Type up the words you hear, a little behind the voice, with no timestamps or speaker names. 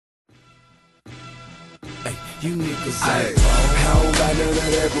You niggas ain't ball. I don't got none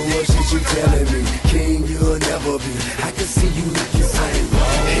of that bullshit you telling me. King, you'll never be. I can see you niggas ain't ball.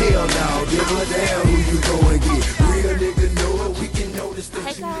 Hell no, give a damn who you go and get. Real nigga know it, we can notice that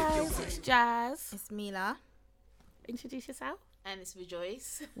Hey guys, it's Jazz. It's Mila. Introduce yourself. And it's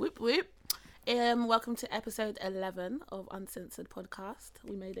Rejoice. Whoop whoop. Welcome to episode 11 of Uncensored Podcast.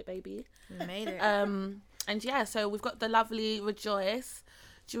 We made it, baby. We made it. And yeah, so we've got the lovely Rejoice.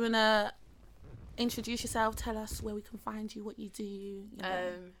 Do you wanna introduce yourself? Tell us where we can find you, what you do. You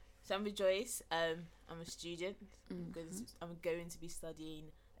know. So I'm Rejoice. I'm a student. I'm going to be studying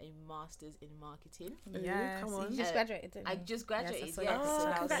a master's in marketing. Yeah, come so on. you just graduated, didn't you? I just graduated. Yes, I saw Yes, that. so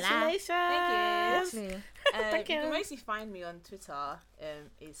that was Congratulations. Thank you. Thank you. You can mostly find me on Twitter.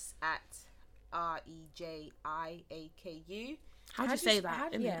 It's at REJIAKU. How do you say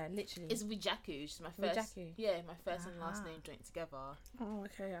that? Yeah, literally. It's Rijaku. It's my first. Rijaku. Yeah, my first and last name joined together. Oh,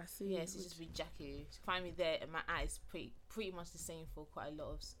 okay, I see. Yes, it's just Rijaku. Find me there, and my ad is pretty much the same for quite a lot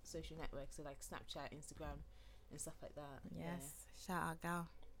of social networks, so like Snapchat, Instagram, and stuff like that. Yes. Shout out, gal.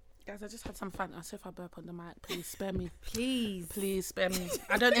 Guys, I just had some fun. So if I burp on the mic, please spare me. Please Spare me.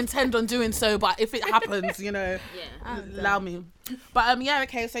 I don't intend on doing so, but if it happens, Yeah. allow me. But yeah,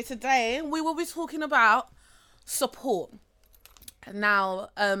 okay. So today we will be talking about support. Now,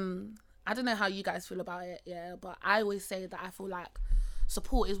 I don't know how you guys feel about it, yeah, but I always say that I feel like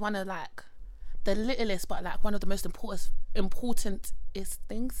support is one of like the littlest, but like one of the most important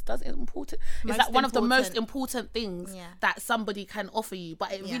things. Does it important? It's like one of the most important things that somebody can offer you,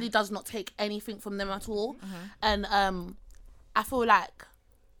 but it really does not take anything from them at all. And I feel like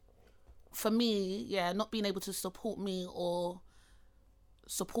for me, not being able to support me or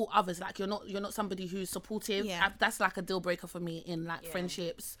support others, like you're not somebody who's supportive. That's like a deal breaker for me in like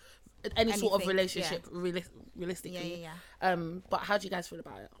friendships, any sort of relationship, realistically. But how do you guys feel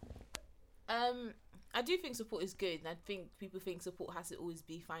about it? I do think support is good, and I think people think support has to always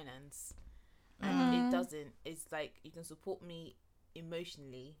be finance, and it doesn't. It's like you can support me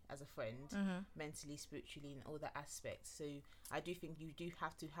emotionally as a friend, mentally, spiritually, and all that aspect. So I do think you do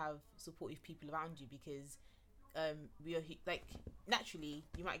have to have supportive people around you, because we are like naturally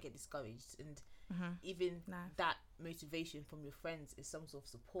you might get discouraged, and even that motivation from your friends is some sort of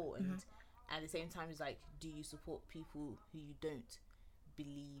support, and at the same time it's like, do you support people who you don't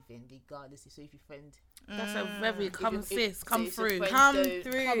believe in, regardless? So if your friend that's a very come through has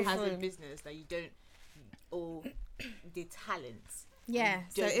a business that you don't, or the talents,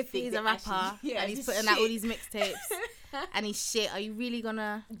 so if he's a rapper and he's putting out all these mixtapes and he's shit, are you really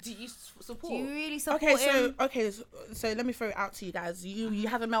gonna support? Do you really support him? So let me throw it out to you guys. You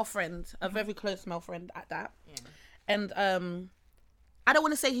have a male friend, a very close male friend at that, and I don't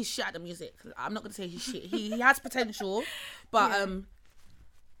want to say he's shit at the music. I'm not going to say he's shit. He has potential, but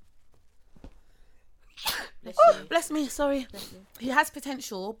bless me, sorry. He has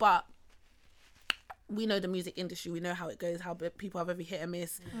potential, but we know the music industry. We know how it goes, how people have every hit and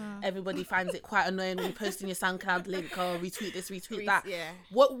miss. Everybody finds it quite annoying when you post in your SoundCloud link or retweet this, retweet that.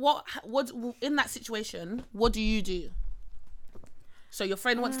 What in that situation, what do you do? So your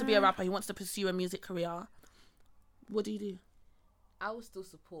friend wants to be a rapper, he wants to pursue a music career. What do you do? I would still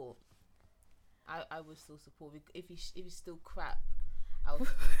support. I would still support if he's still crap.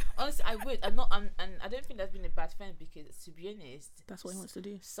 Honestly, I would. And I don't think that's been a bad friend, because to be honest, that's what he wants to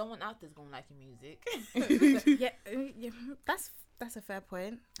do. Someone out there's gonna like your music. That's a fair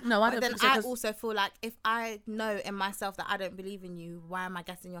point. No, I don't. Then I also feel like if I know in myself that I don't believe in you, why am I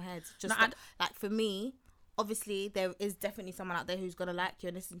getting your head? Just like for me, obviously there is definitely someone out there who's gonna like you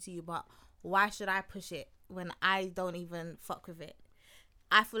and listen to you, but why should I push it when I don't even fuck with it?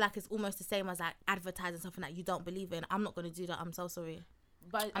 I feel like it's almost the same as like advertising something that you don't believe in. I'm not going to do that. I'm so sorry.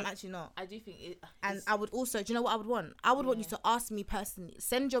 But I'm actually not. I do think it. And I would also, do you know what I would want? I would want you to ask me personally,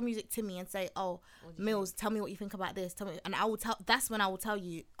 send your music to me and say, oh, Mills, tell me what you think about this. Tell me. And I will that's when I will tell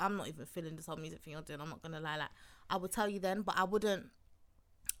you, I'm not even feeling this whole music thing you're doing. I'm not going to lie. Like, I will tell you then, but I wouldn't.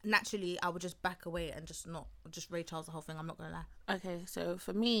 Naturally, I would just back away and just Ray Charles the whole thing. I'm not going to lie. Okay, so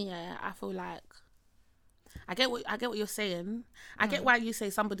for me, I feel like I get what you're saying. I get why you say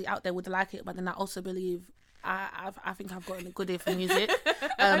somebody out there would like it, but then I also believe I think I've got a good ear for music.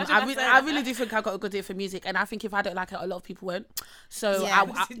 I really do think I've got a good ear for music, and I think if I don't like it, a lot of people won't. So so I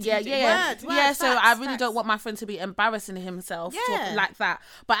really don't want my friend to be embarrassing himself like that.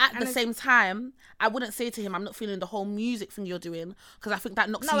 But at the same time, I wouldn't say to him, I'm not feeling the whole music thing you're doing, because I think that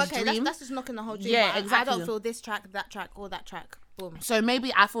knocks his dream. That's just knocking the whole dream. Yeah, exactly. I don't feel this track, that track, or that track. Boom. So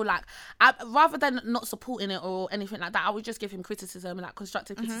maybe I feel like rather than not supporting it or anything like that, I would just give him criticism, like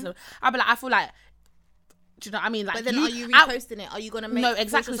constructive criticism. I'd be like, I feel like Do you know what I mean? Like, but then are you reposting it? Are you gonna make? No,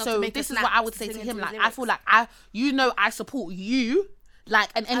 exactly. So this is what I would say to him. Like, I feel like I support you, like,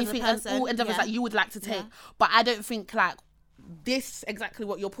 and anything and all endeavors that you would like to take. But I don't think like this exactly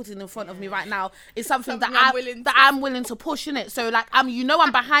what you're putting in front of me right now is something that I'm willing to push in it. So like I'm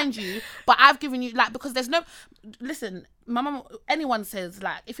behind you, but I've given you like, because there's no, listen, my mum, anyone says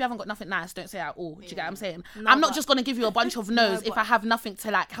like, if you haven't got nothing nice, don't say it at all. Do you get what I'm saying? I'm not just gonna give you a bunch of no's if I have nothing to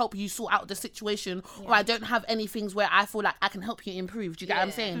like help you sort out the situation, or I don't have any things where I feel like I can help you improve. Do you get what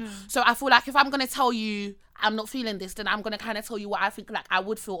I'm saying? So I feel like if I'm gonna tell you I'm not feeling this, then I'm gonna kind of tell you what I think like I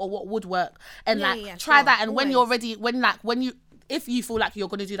would feel or what would work, and try that. And when you're ready, if you feel like you're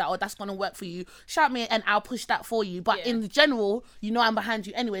gonna do that or that's gonna work for you, shout me and I'll push that for you. But in general, I'm behind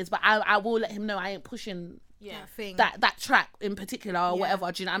you anyways. But I will let him know I ain't pushing that track in particular or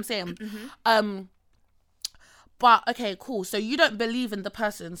whatever. Do you know what I'm saying? But okay, cool. So you don't believe in the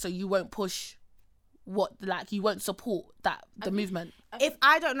person, so you won't push you won't support the movement. If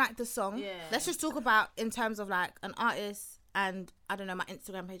I don't like the song, let's just talk about in terms of like an artist and I don't know, my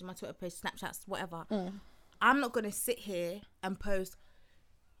Instagram page, my Twitter page, Snapchats, whatever. I'm not gonna sit here and post,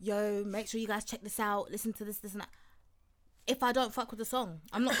 yo, make sure you guys check this out, listen to this and that. If I don't fuck with the song,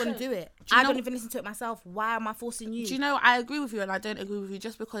 I'm not gonna do it. I don't even listen to it myself. Why am I forcing you? Do you know, I agree with you and I don't agree with you,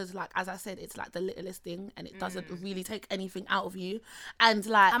 just because like, as I said, it's like the littlest thing and it doesn't really take anything out of you. And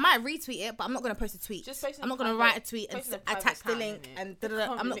like, I might retweet it, but I'm not gonna post a tweet. I'm not gonna write a tweet and attach the link and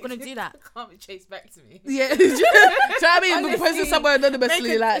I'm not gonna do that. Can't be chased back to me. Yeah. Do you know what I mean? We're posting somewhere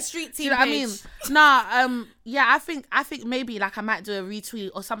anonymously, like a street team. Do you know what I mean? Nah, yeah, I think maybe like I might do a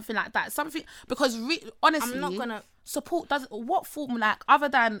retweet or something like that. Something, because honestly, I'm not gonna support what form, like, other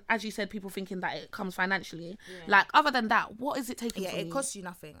than, as you said, people thinking that it comes financially, like, other than that, what is it taking from you? It costs you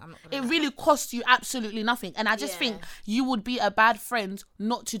nothing. I'm not gonna really costs you absolutely nothing, and I just think you would be a bad friend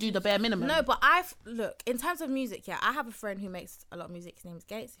not to do the bare minimum. No, but look, in terms of music, I have a friend who makes a lot of music. His name's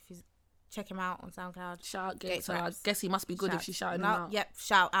Gates. If you check him out on SoundCloud, shout out Gates. I guess he must be good if she's shouting him out. Yep,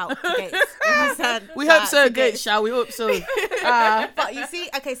 shout out to Gates. We hope so, Gates. Shall we hope so? But you see,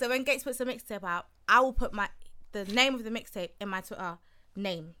 okay, so when Gates puts a mixtape out, I will put the name of the mixtape in my Twitter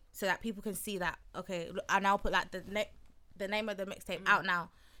name so that people can see that. Okay, and I'll put like the name of the mixtape out now.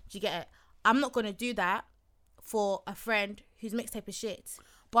 Do you get it? I'm not gonna do that for a friend whose mixtape is shit.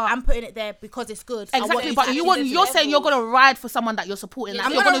 But I'm putting it there because it's good. Exactly, but you're saying you're gonna ride for someone that you're supporting.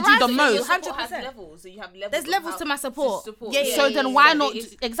 Like, you're gonna do the most. 100%. Levels, so you have levels. There's levels to my support. So then why not?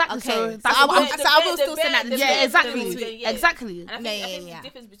 Exactly. Okay. So that's I will still send that. Yeah, exactly. And I think there's a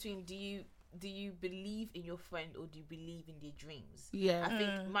difference between do you believe in your friend or do you believe in their dreams? Yeah. I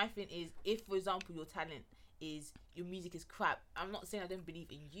think my thing is, if for example your talent is, your music is crap, I'm not saying I don't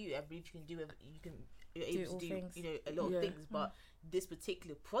believe in you. I believe you can do it. You're able to do things. A lot of things, but this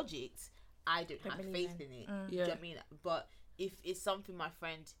particular project, I don't have faith in it. Do you know what I mean? But if it's something my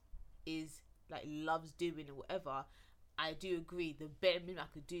friend is like loves doing or whatever, I do agree. The bare minimum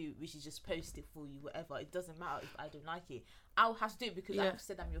I could do, which is just post it for you, whatever. It doesn't matter if I don't like it. I'll have to do it because I've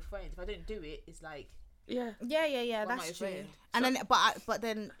said I'm your friend. If I don't do it, it's like yeah. That's true. Friend? And then, but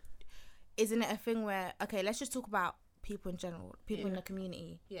then, isn't it a thing where, okay, let's just talk about people in general, people in the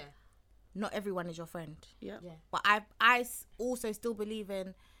community. Yeah. Not everyone is your friend. Yeah. But I also still believe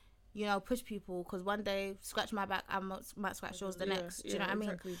in, push people, because one day scratch my back, I might scratch yours the next. Do you know what I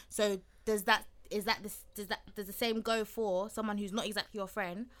mean? So does the same go for someone who's not exactly your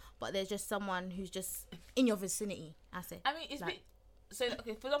friend, but there's just someone who's just in your vicinity? I say. I mean, it's like, so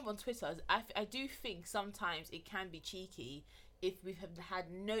okay. For example, on Twitter, I do think sometimes it can be cheeky if we have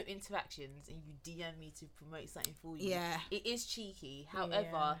had no interactions and you DM me to promote something for you. Yeah, it is cheeky.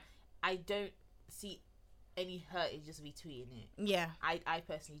 However, I don't see any hurt in just retweeting it. Yeah, I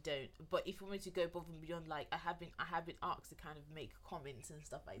personally don't. But if you want me to go above and beyond, like I have been asked to kind of make comments and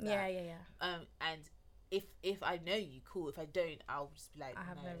stuff like that. Yeah. And if I know you, cool. If I don't, I'll just be like, I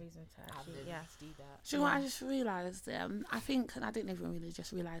have no reason to actually do that. Do you know what I just realised? I think, and I didn't even really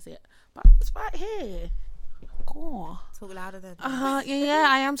just realise it, but it's right here. Cool. Talk louder then. Yeah,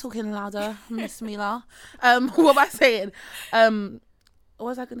 I am talking louder, Miss Mila. What am I saying? What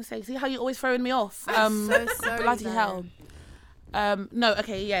was I going to say? See how you're always throwing me off? So sorry, bloody hell. No,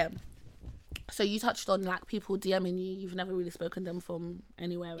 okay, yeah. So you touched on like people DMing you. You've never really spoken to them from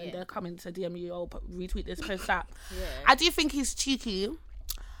anywhere, and they're coming to DM you or retweet this, post that. I do think he's cheeky,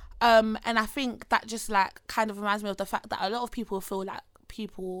 and I think that just like kind of reminds me of the fact that a lot of people feel like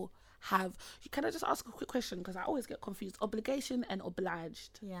people have. Can I just ask a quick question, because I always get confused? Obligation and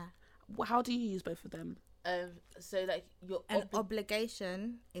obliged. Yeah. How do you use both of them? So like your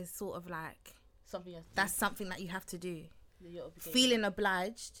obligation is sort of like something that's something that you have to do. You're Feeling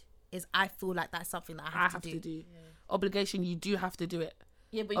obliged is I feel like that's something that I have to do. Yeah. Obligation, you do have to do it.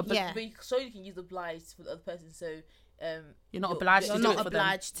 Yeah, but you can use obliged for the other person. So you're not obliged to do it for them. You're not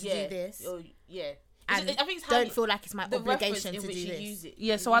obliged to do this. Yeah. And I think don't feel like it's my obligation to do this.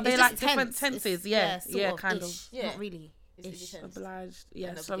 Yeah, so are they like different tenses? Yeah, kind of. Yeah. Not really. Obliged.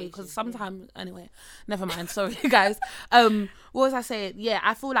 Yeah, sorry, because sometimes anyway, never mind. Sorry, guys. What was I saying? Yeah,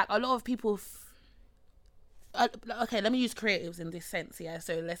 I feel like a lot of people. Okay, let me use creatives in this sense. Yeah,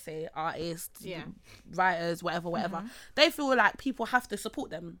 so let's say artists, writers, whatever. They feel like people have to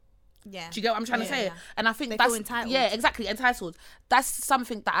support them. Yeah. Do you get what I'm trying to say? Yeah. And I think they that's feel entitled. Yeah, exactly, entitled. That's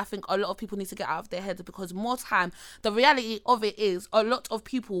something that I think a lot of people need to get out of their heads, because more time, the reality of it is a lot of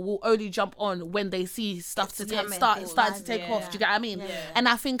people will only jump on when they see stuff starting to take off. Do you get what I mean? Yeah. And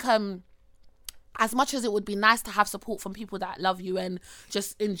I think as much as it would be nice to have support from people that love you and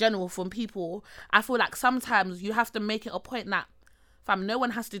just in general from people, I feel like sometimes you have to make it a point that, fam, no one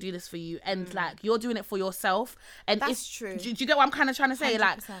has to do this for you, and like you're doing it for yourself. And that's true. Do you get what I'm kind of trying to say? 100%.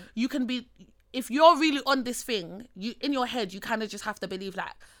 Like, you can be, if you're really on this thing, you in your head, you kind of just have to believe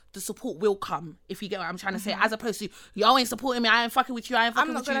like the support will come, if you get what I'm trying to say, as opposed to y'all ain't supporting me, I ain't fucking with you, I ain't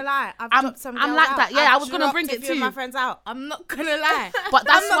fucking with you. I'm not gonna lie, I'm like that. Yeah, I was gonna bring it too. My friends out. I'm not gonna lie, but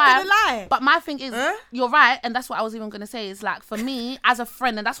that's I'm not gonna lie. But my thing is, you're right, and that's what I was even gonna say. Is like, for me as a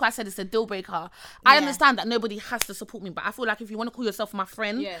friend, and that's why I said it's a deal breaker. I understand that nobody has to support me, but I feel like if you want to call yourself my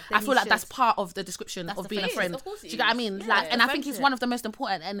friend, I feel like that's part of the description of being a friend. Do you get what I mean? Like, and I think it's one of the most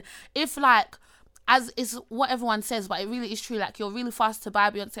important. And if like, as is what everyone says, but it really is true. Like, you're really fast to buy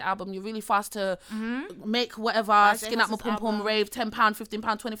a Beyonce album. You're really fast to make whatever, skin up my pom pom, rave, £10,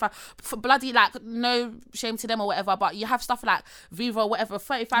 £15, 25. For bloody, like, no shame to them or whatever, but you have stuff like Viva, whatever,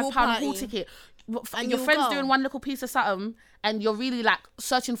 £35 hall ticket. And your friend's doing one little piece of something, and you're really like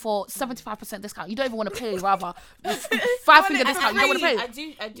searching for 75% discount. You don't even want to pay, rather 5-finger discount. You don't want to pay.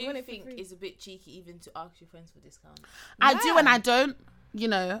 I do think it's a bit cheeky even to ask your friends for discounts. I do and I don't. You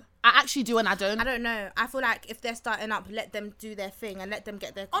know, I actually do and I don't. I don't know. I feel like if they're starting up, let them do their thing and let them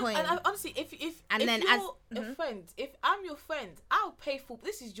get their coin. And honestly, if you're a friend, if I'm your friend, I'll pay full.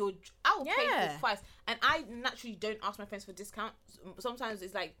 I'll pay full price, and I naturally don't ask my friends for discounts. Sometimes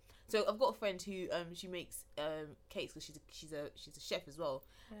it's like, so I've got a friend who she makes cakes, because she's a chef as well.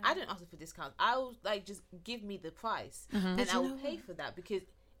 Yeah. I don't ask her for discounts. I'll like just give me the price, and I will pay for that, because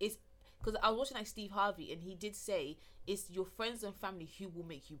it's. Because I was watching like Steve Harvey, and he did say it's your friends and family who will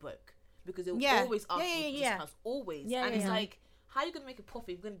make you broke, because they'll always ask for discounts, always. And it's like, how are you going to make a profit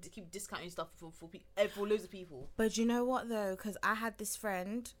if you're going to keep discounting stuff for loads of people? But you know what though? Because I had this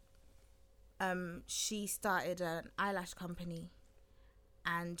friend, she started an eyelash company,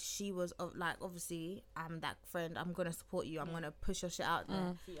 and she was like, obviously, I'm that friend, I'm going to support you, I'm going to push your shit out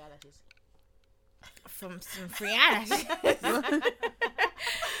there. Free eyelashes. From some free eyelashes.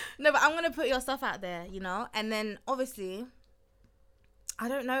 No, but I'm gonna put your stuff out there, you know. And then obviously, I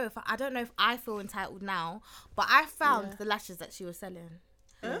don't know if I feel entitled now, but I found the lashes that she was selling.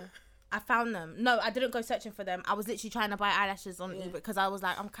 I found them. No, I didn't go searching for them. I was literally trying to buy eyelashes on eBay, because I was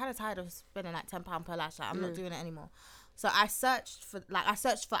like, I'm kind of tired of spending like £10 per lash. Like, I'm not doing it anymore. So I searched for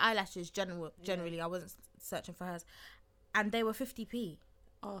eyelashes generally. I wasn't searching for hers, and they were 50p.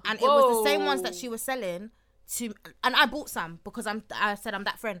 And it was the same ones that she was selling to, and I bought some because I said I'm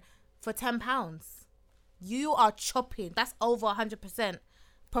that friend for £10. You are chopping. That's over 100%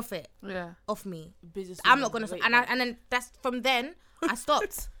 profit off me. Business. I'm not gonna. And then that's from then I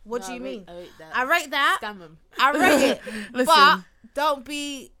stopped. What do you mean? I rate that. Scam them. I rate it. But don't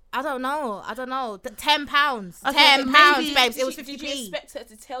be. I don't know. £10. £10, babes. It was 50p. Did you expect her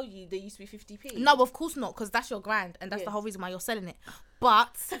to tell you they used to be 50p? No, of course not, because that's your grind, and that's the whole reason why you're selling it.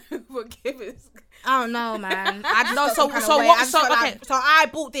 But I don't know, man. So I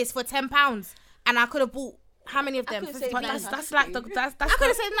bought this for £10, and I could have bought how many of them? But that's like the that's I could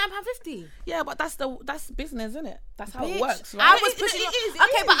have said £9.50. Yeah, but that's business, isn't it? That's how it works, right? I was pushing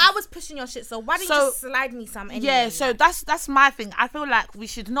but I was pushing your shit. So why didn't you just slide me some? Anyway? Yeah, so that's my thing. I feel like we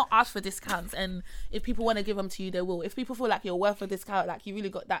should not ask for discounts, and if people want to give them to you, they will. If people feel like you're worth a discount, like you really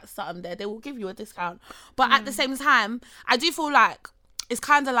got that something there, they will give you a discount. But at the same time, I do feel like it's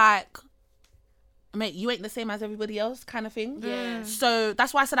kind of like, mate, you ain't the same as everybody else, kind of thing. Yeah. So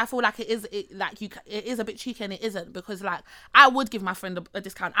that's why I said I feel like it is a bit cheeky, and it isn't, because like I would give my friend a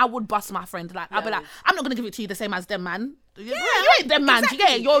discount. I would bust my friend. Like I'd be like, I'm not gonna give it to you the same as them, man. You ain't them, man. Exactly. You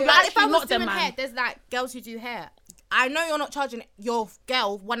get it? You're actually if I was not them, doing man. hair, there's like girls who do hair. I know you're not charging your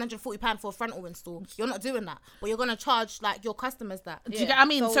girl £140 for a frontal install. You're not doing that, but you're gonna charge like your customers that. Do you get what I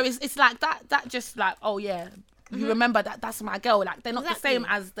mean? So it's like that just like, oh yeah, you remember that that's my girl. Like, they're not the same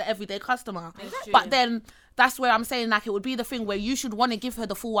as the everyday customer. But then that's where I'm saying, like, it would be the thing where you should want to give her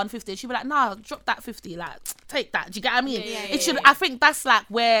the full 150. She'd be like, nah, drop that 50. Like, take that. Do you get what I mean? I think that's like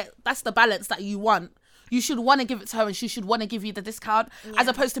where, that's the balance that you want. You should want to give it to her and she should want to give you the discount, as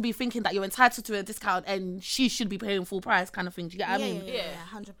opposed to be thinking that you're entitled to a discount and she should be paying full price kind of thing. Do you get what I mean? Yeah,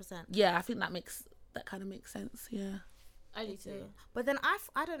 100%. Yeah, I think that kind of makes sense. Yeah. I do too. But then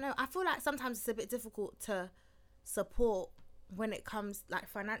I don't know. I feel like sometimes it's a bit difficult to support when it comes like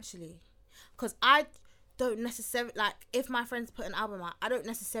financially, because I don't necessarily, like, if my friends put an album out, I don't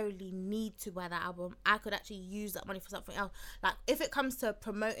necessarily need to buy that album. I could actually use that money for something else. Like, if it comes to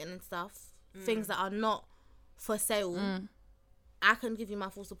promoting and stuff, things that are not for sale, I can give you my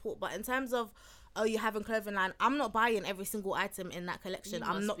full support. But in terms of, oh, you're having clothing line, I'm not buying every single item in that collection.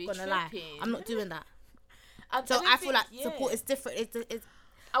 I'm not gonna lie, I'm not doing that. So I feel like support is different. It's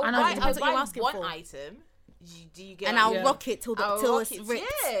I'll buy one item. Do you get? And I'll rock it till it's ripped.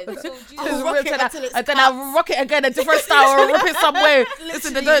 Yeah, I'll rock it until it's and then I'll rock it again, a different style, or rip it somewhere.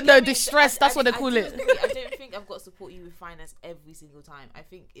 Listen, they don't know distress. That's what they call it. I don't think I've got to support you with finance every single time. I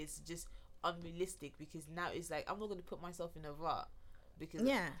think it's just unrealistic, because now it's like, I'm not going to put myself in a rut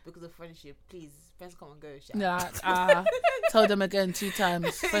because of friendship. Please, friends come and go. Yeah, told them again 2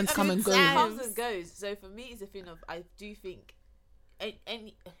 times. Friends come and go. Comes and goes. So for me, it's a thing of, I do think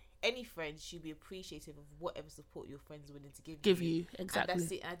any friend should be appreciative of whatever support your friends are willing to give you. Exactly. And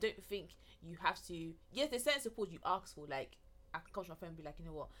that's it. And I don't think you have to. Yes, there's certain support you ask for. Like, I can come to my friend and be like, you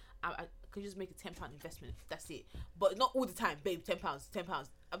know what, I could just make a £10 investment. That's it. But not all the time, babe. £10.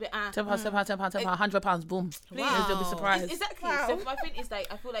 I'll be £10, £100, boom. Wow. You'll be surprised. Exactly. Wow. So my thing is, like,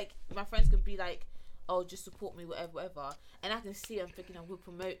 I feel like my friends can be like, oh, just support me, whatever. And I can see, I'm thinking I will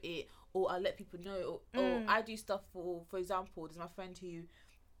promote it, or I'll let people know, or I do stuff for example, there's my friend who,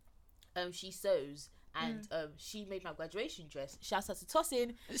 she sews, and she made my graduation dress. Shout out to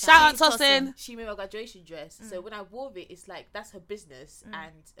Tossin. Shout out Tossin. She made my graduation dress. So when I wore it, it's like, that's her business.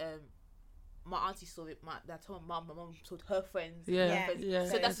 And my auntie saw it. I told my mom told her friends. Yeah.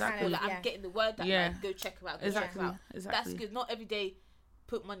 So that's exactly. cool. Like, I'm getting the word that like, go check her out. Exactly. That's good. Not every day.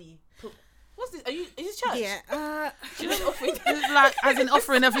 Put money. What's this? Is this church? Yeah. It's like, as in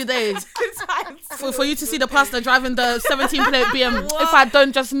offering every day. for you to see the pastor driving the 17-plate BM. What? If I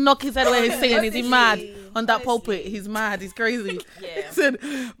don't just knock his head away, he's saying, is he mad on that pulpit? He's mad. He's crazy.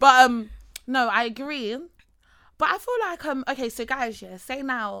 Yeah. But no, I agree. But I feel like okay, so guys, say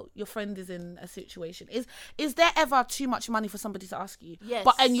now your friend is in a situation. Is there ever too much money for somebody to ask you? Yes.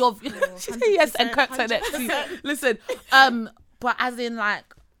 But and you're yes, and Kirk said it. Listen, but as in,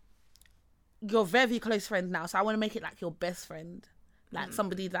 like, your very close friend now, so I want to make it like your best friend, like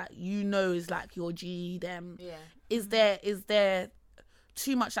somebody that you know is like your G them. Yeah. Is there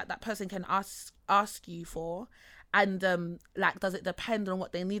too much that person can ask you for? And like, does it depend on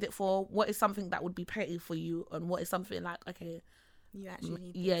what they need it for? What is something that would be petty for you, and what is something like, okay, you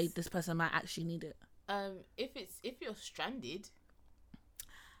actually need this person might actually need it? If you're stranded,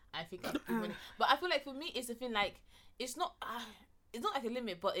 I think that's money. But I feel like for me, it's a thing, like, it's not like a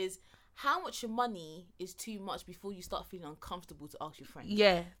limit, but is how much money is too much before you start feeling uncomfortable to ask your friend?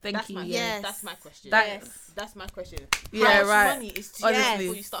 Yeah, thank you. Yes. That's my question. That's my question. Yeah, how much right. money is too much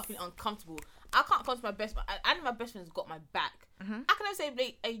before you start feeling uncomfortable? I can't come to my best friend. I know my best friend's got my back. I can never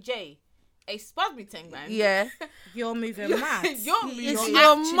say, hey, Jay, hey, spaz me 10 grand. Yeah. You're moving mad. It's your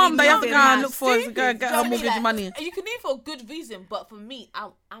mum that you have to go and look for to go get her mortgage like, money. You can leave for a good reason, but for me,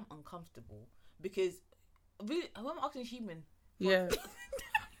 I'm uncomfortable because really, I'm asking human. Yeah.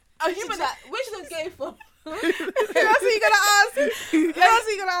 A human that which is gay for. That's what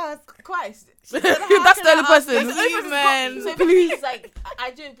you're gonna ask. Christ. That's the only person. So for me, it's like,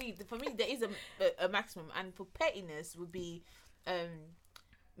 I do agree. For me, there is a maximum, and for pettiness would be,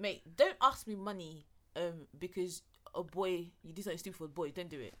 mate, don't ask me money, because a boy, you did something stupid for a boy. Don't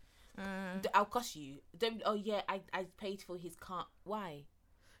do it. I'll cuss you. Don't. Oh yeah, I paid for his car. Why?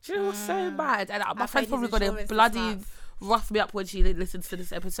 Do you know what's so bad? And my friend's probably gonna bloody rough me up when she listens to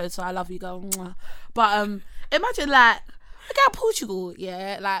this episode, so I love you, girl. But imagine, like, I go to Portugal,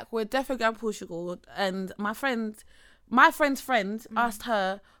 like, we're definitely going to Portugal, and my friend's friend asked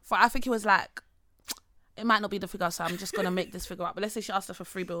her for, I think it was like, it might not be the figure, so I'm just gonna make this figure up, but let's say she asked her for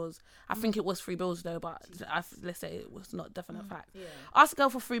 £3. I think it was £3 though, but let's say it was not definite fact. Asked the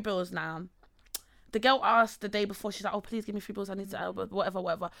girl for £3 now. The girl asked the day before, she's like, oh, please give me £3, I need to,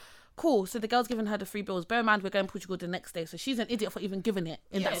 whatever. Cool, so the girl's giving her the £3. Bear in mind, we're going to Portugal the next day, so she's an idiot for even giving it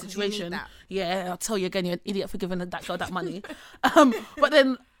in that situation. Yeah, I'll tell you again, you're an idiot for giving that girl that money. But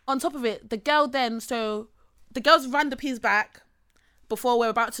then, on top of it, the girl's ran the peas back before we're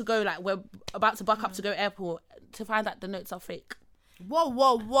about to go, like, we're about to buck up to go airport. to find out the notes are fake.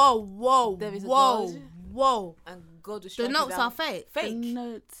 Whoa. There is a whoa. God. Whoa. And God will The strike you notes down. are fake. The Fake.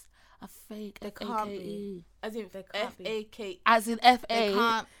 notes are fake. They can't be. As in They can't be. F-A-K. As in They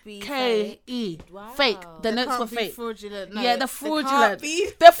can't be fake. FAKE. Wow. Fake. The They notes can't were be fake. fraudulent. No, Yeah, the they can't fraudulent. be-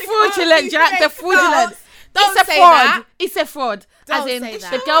 The they can't fraudulent, be Jack. The fake fraudulent. notes. Don't It's a say fraud. that. It's a fraud. Don't As in, say the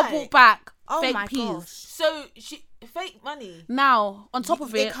that. girl Why? brought back Oh fake my peas. gosh. So she fake money. Now, on top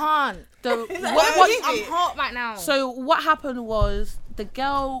of They it, can't. what, I'm hot right now. so what happened was the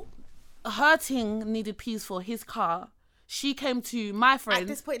girl, her thing needed peas for his car. She came to my At friend.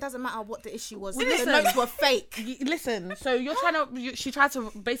 this point, it doesn't matter what the issue was. Listen. The notes were fake. Listen, so you're trying to. She tried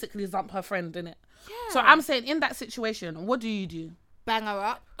to basically zump her friend, didn't it? So I'm saying, in that situation, what do you do? Bang her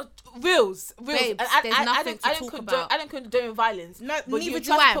up. Reels. Babes, And there's nothing to talk about. I don't condone violence. No, but neither you do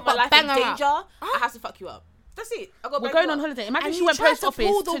try I, to put my but life bang in her up. danger, I have to fuck you up. That's it. I got We're going on holiday. Imagine And she you went tried post to office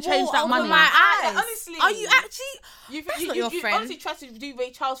pull the to change wool that over money. my eyes. Like, honestly. Are you actually? You That's not your friend. honestly tried to do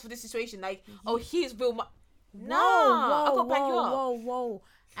Ray Charles for this situation. Like, oh, he's real. No, Whoa, I got back you up. whoa.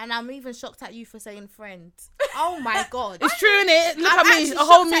 And I'm even shocked at you for saying friend. Oh my god. It's true, innit? Look I'm at me, actually a whole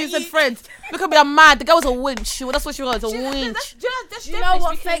shocked at million you. friends. Look at me, I'm mad. The girl was a winch. Well, that's what she was, a winch. That's Do you know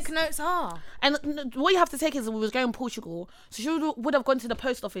what because- fake notes are? And what you have to take is we was going to Portugal, so she would have gone to the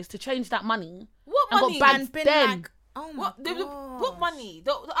post office to change that money. What and money? got bagged And been then. like, oh my What? god. What money?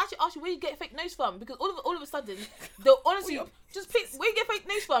 They'll actually ask you where you get fake notes from, because all of a sudden they'll honestly just pick where you get fake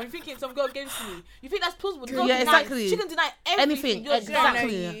notes from. You're thinking some girl gave it to me. You think that's plausible? The girl Yeah, deny- exactly. She can deny Anything, everything. You're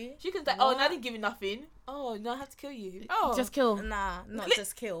exactly. done. She can say, "Oh, no, I didn't give you nothing. Oh, no, I had to kill you. Oh, Just kill. Nah, not Li-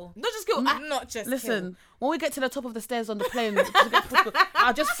 just kill. not just kill. Not just Listen, when we get to the top of the stairs on the plane, to get to Portugal,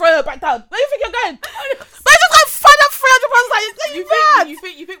 I'll just throw her back down. Where do you think you're going? But I just got fun up 300 pounds.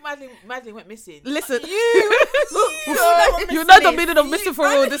 Like, You think Madeline went missing? Listen, what you know the missing meaning is. of missing for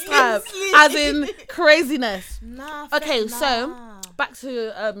real this time, as in craziness. Nah. Okay, fake, so nah. back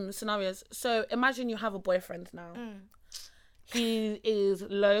to scenarios. So imagine you have a boyfriend now. He is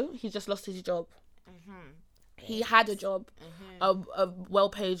low. He just lost his job. He had a job, a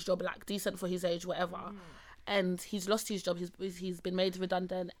well-paid job, like decent for his age, whatever. And he's lost his job. He's been made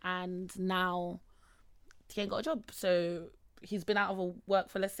redundant, and now he ain't got a job. So he's been out of work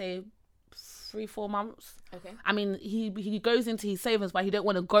for, let's say, 3-4 months. Okay. I mean, he goes into his savings, but he don't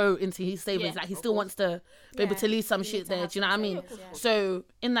want to go into his savings. Yeah, like, he of still course. wants to be able Yeah, to leave some you shit need to there. have Do you know what I some mean? savings, yeah. So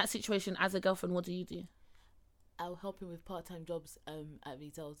in that situation, as a girlfriend, what do you do? I'll help him with part-time jobs at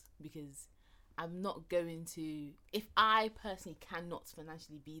retails, because I'm not going to. If I personally cannot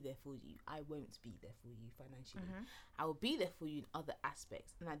financially be there for you, I won't be there for you financially. I will be there for you in other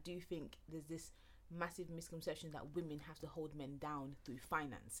aspects, and I do think there's this massive misconception that women have to hold men down through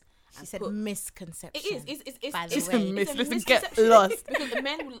finance. She and said put- misconception. It is. It's by the it's, way. it's a Listen, get misconception. lost. Because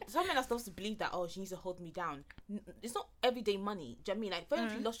some men are supposed to believe that, oh, she needs to hold me down. It's not everyday money. Do you know what I mean? Like, for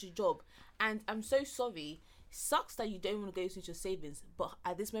example, you lost your job, and I'm so sorry. Sucks that you don't want to go into your savings, but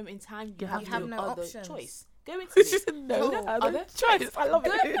at this moment in time, you have have no no other options. choice. Go into She it. said no. Cool. Other choice. I love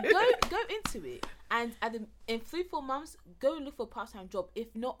it. Go into it, and in 3-4 months, go and look for a part-time job.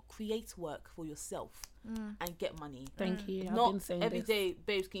 If not, create work for yourself and get money. Thank you. I've Not been saying every this. day,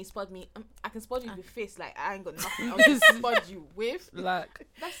 babes. Can you spud me? I can spud you with fists. Like, I ain't got nothing else to spud you with. Like,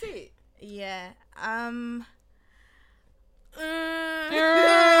 That's it. Yeah.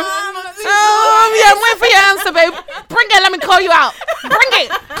 yeah, I'm waiting for your answer, babe. Bring it. Let me call you out. Bring it.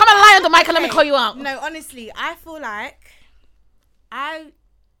 Come and lie on the mic and let me call you out. No, honestly, I feel like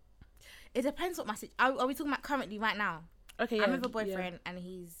it depends what my are we talking about currently right now? Okay, yeah. I'm with a boyfriend and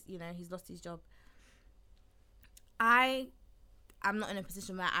he's lost his job. I'm not in a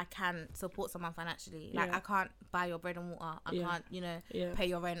position where I can support someone financially. Like, Yeah. I can't buy your bread and water. I can't, Yeah. pay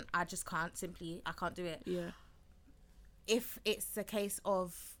your rent. I just can't. Simply, I can't do it. Yeah. If it's a case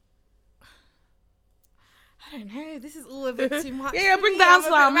of, I don't know, this is all a bit too much. Yeah, for bring me. the I'm a answer.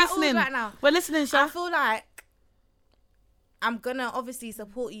 bit I'm rattled listening. right now. We're listening, I Sha. feel like I'm gonna obviously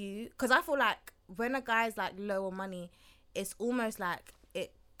support you, because I feel like when a guy's like low on money, it's almost like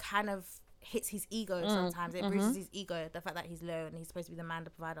it kind of hits his ego sometimes. It bruises his ego, the fact that he's low and he's supposed to be the man,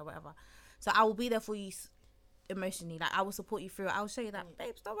 the provider, whatever. So I will be there for you emotionally. Like, I will support you through it. I will show you that,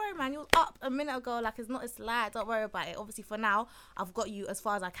 babes, don't worry, man, you was up a minute ago. Like, it's not a slide. Don't worry about it. Obviously, for now, I've got you as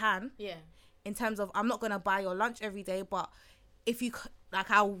far as I can. Yeah. In terms of, I'm not gonna buy your lunch every day, but if you like,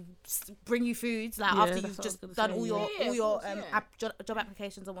 I'll bring you foods like Yeah, after that's you've what I was just gonna done say, all your yeah. all your Yeah, of course, job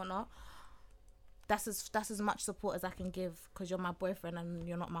applications and whatnot. That's as much support as I can give, because you're my boyfriend and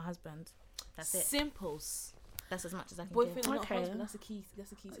you're not my husband. That's it. Simples. That's as much as I can Boyfriend give. and not Okay. husband. That's the key. That's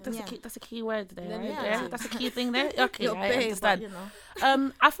the key. Yeah. That's a key word there, Then right? yeah. Yeah, that's a key thing there. Okay, Your I babe, understand.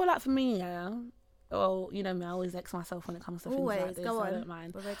 but, I feel like for me, yeah, well, you know me, I always X myself when it comes to things like Always, this. go I on. don't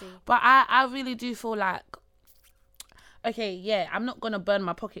mind. We're ready. But I really do feel like, okay, yeah, I'm not gonna burn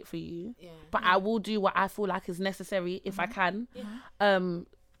my pocket for you, Yeah. but I will do what I feel like is necessary if I can. Yeah.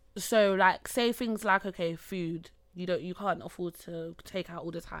 So like, say things like, okay, food. You can't afford to take out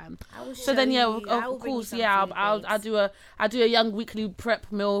all the time. So then, yeah, of course, yeah, I'll do a young weekly prep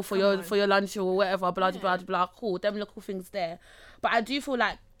meal for your lunch or whatever. Blah blah blah. Cool, them little things there. But I do feel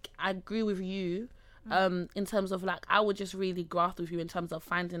like I agree with you. In terms of like, I would just really graft with you in terms of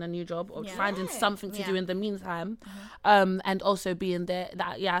finding a new job or finding something to do in the meantime, and also being there.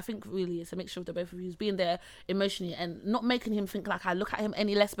 That I think really it's a mixture of the both of you, being there emotionally and not making him think like I look at him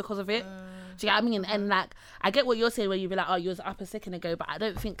any less because of it. Do you get what I mean? And like, I get what you're saying where you be like, oh, you was up a second ago, but I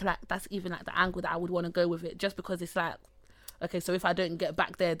don't think like that's even like the angle that I would want to go with it, just because it's like, okay, so if I don't get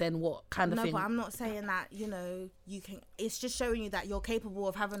back there, then what kind of thing? No, but I'm not saying that, you know, you can. It's just showing you that you're capable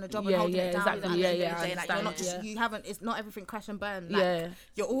of having a job and holding it down. Exactly. Like, you're not just, you haven't. It's not everything crash and burn. Like,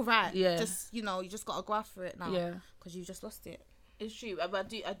 you're all right. Yeah. Just, you know, you just got to graft for it now. Yeah. Because you just lost it. It's true,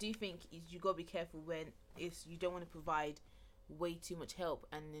 but I do think you gotta be careful when it's you don't want to provide way too much help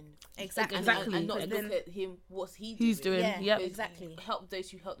and then Exactly. and not look at him what's he's doing. Yeah, exactly. Help those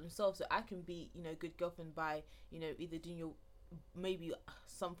who help themselves. So I can be, you know, a good girlfriend by, you know, either doing your, maybe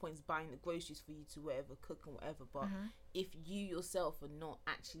some points buying the groceries for you to whatever, cook and whatever, but if you yourself are not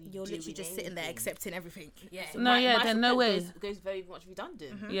actually you're literally just sitting there accepting everything. Yeah. So then no way goes very much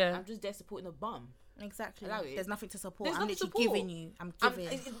redundant. Yeah, I'm just there supporting a bum. Exactly. Like, there's nothing to support. There's I'm nothing literally support. giving you. I'm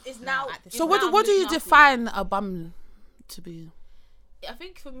giving. It's now. So what do you define a bum to be? I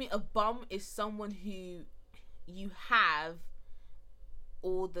think for me, a bum is someone who you have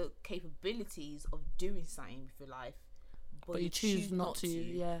all the capabilities of doing something with your life, but you choose not to.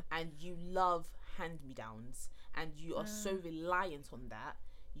 Yeah. And you love hand-me-downs, and you are so reliant on that.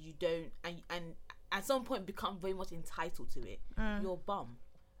 You don't, and at some point become very much entitled to it. You're a bum,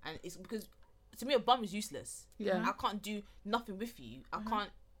 and it's because to me a bum is useless. Yeah. I can't do nothing with you. I can't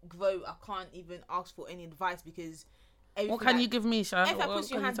grow. I can't even ask for any advice because. What can you give me, Sha? If I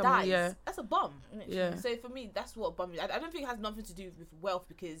push your hand dies, that's a bum. Yeah. So for me, that's what a bum is. I don't think it has nothing to do with wealth,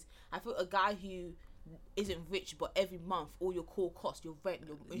 because I feel a guy who isn't rich but every month all your core costs, your rent,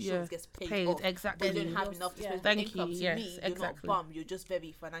 your insurance gets paid off. Exactly. They don't have enough to spend income. To me, you're not a bum. You're just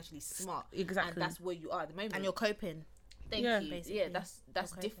very financially smart. Exactly. And that's where you are at the moment. And you're coping. Thank you. Basically. Yeah,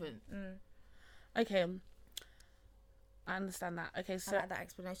 that's different. Okay. I understand that. Okay, so I like that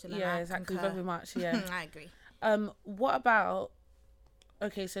explanation. Yeah, exactly. Very much. Yeah. I agree. What about?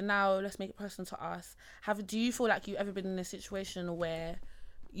 Okay, so now let's make it personal to us. Do you feel like you've ever been in a situation where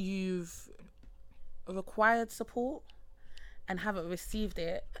you've required support and haven't received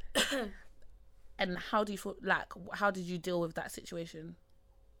it? And how do you feel? Like, how did you deal with that situation?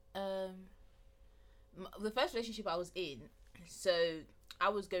 The first relationship I was in, so I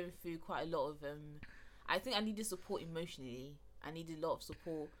was going through quite a lot of. I think I needed support emotionally. I needed a lot of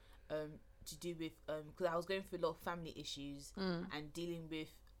support. To do with because I was going through a lot of family issues and dealing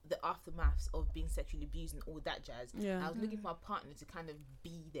with the aftermaths of being sexually abused and all that jazz. I was looking for my partner to kind of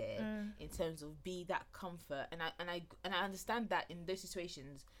be there in terms of be that comfort, and I understand that in those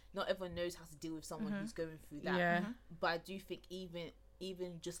situations not everyone knows how to deal with someone who's going through that. But I do think even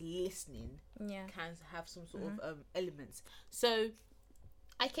just listening can have some sort of elements. So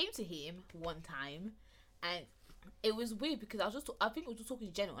I came to him one time and it was weird because I think I was just talking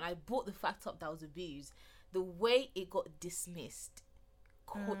in general, and I brought the fact up that I was abused. The way it got dismissed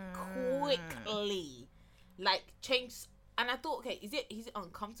quickly, like changed, and I thought, okay, is it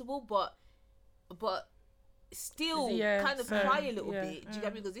uncomfortable, but still kind of cry a little bit. Do you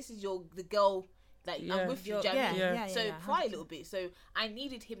get me? Because this is the girl that I'm with you. So cry a little bit. So I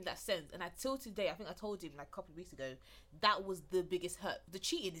needed him that sense, and until today, I think I told him like a couple of weeks ago, that was the biggest hurt. The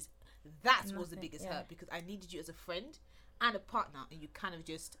cheating is. Was the biggest hurt because I needed you as a friend and a partner, and you kind of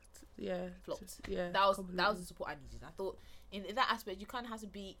just flopped. That was the support I needed. I thought in that aspect, you kind of have to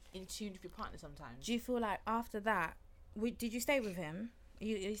be in tune with your partner sometimes. Do you feel like after that, did you stay with him? Are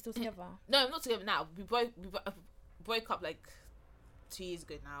you still together? No, I'm not together now. We broke up like 2 years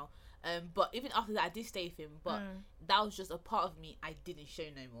ago now. But even after that, I did stay with him. But that was just a part of me I didn't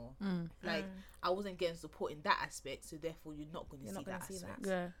show no more. I wasn't getting support in that aspect, so therefore you're not going to see that aspect.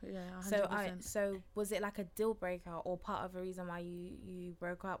 Yeah, 100%. So was it like a deal breaker or part of the reason why you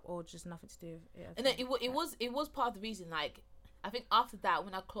broke up, or just nothing to do with it? And then it was part of the reason. Like I think after that,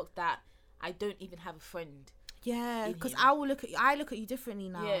 when I clocked that, I don't even have a friend. Yeah, because I look at you differently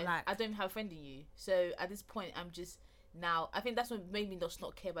now. Yeah, like I don't have a friend in you. So at this point, I'm just. Now, I think that's what made me not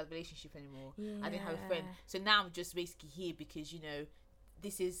care about the relationship anymore. I didn't have a friend. So now I'm just basically here because, you know,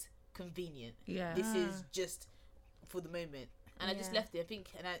 this is convenient. Yeah. This is just for the moment. And I just left it. I think,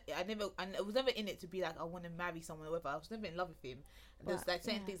 and I was never in it to be like, I want to marry someone or whatever. I was never in love with him. And there's like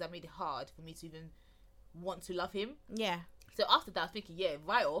certain things that made it hard for me to even want to love him. Yeah. So after that, I was thinking,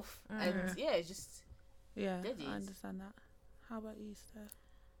 right off. And it's just. Yeah, deadies. I understand that. How about you, Steph?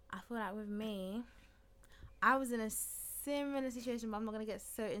 I feel like with me, I was in a similar situation, but I'm not going to get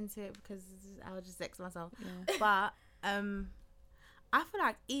so into it because I would just vex myself. Yeah. But I feel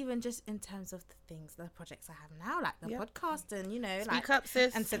like even just in terms of the projects I have now, like the podcast and, you know, Speak like up,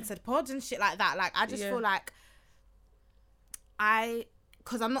 sis. and censored pods and shit like that. Like, I just feel like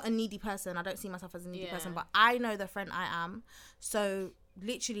because I'm not a needy person, I don't see myself as a needy person, but I know the friend I am. So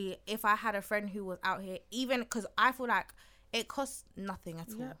literally, if I had a friend who was out here, even because I feel like it costs nothing at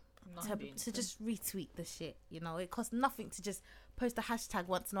all to just retweet the shit, you know. It costs nothing to just post a hashtag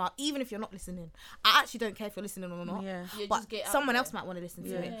once in a while, even if you're not listening. I actually don't care if you're listening or not. Yeah. But someone else might want to listen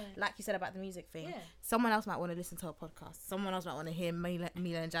to it. Like you said about the music thing. Yeah. Someone else might want to listen to a podcast. Someone else might want to hear Mila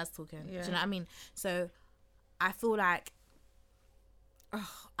and Jazz talking. Yeah. Do you know what I mean? So I feel like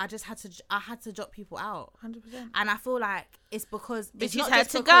I had to drop people out. 100%. And I feel like it's because bitches had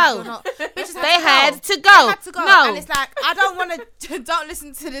to go. Bitches They had to go. They had to go. No. And it's like, I don't want to don't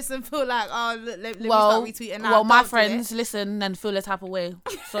listen to this and feel like, let me start retweeting now. Well, my friends listen and feel the type of way.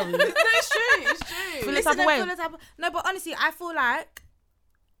 Sorry. No, it's true. It's true. Feel the type of way. No, but honestly, I feel like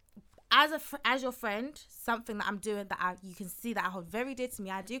as your friend, something that I'm doing that you can see that I hold very dear to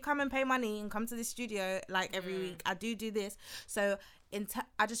me. I do come and pay money and come to the studio like every week. I do this. So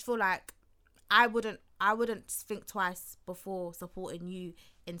I just feel like I wouldn't think twice before supporting you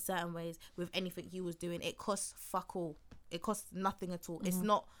in certain ways with anything you was doing. It costs fuck all. It costs nothing at all. It's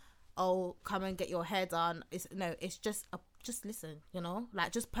not, come and get your hair done. It's just listen, you know,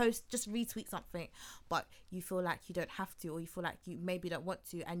 like just post, just retweet something, but you feel like you don't have to, or you feel like you maybe don't want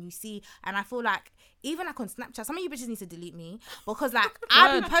to, and you see, and I feel like even like on Snapchat, some of you bitches need to delete me because like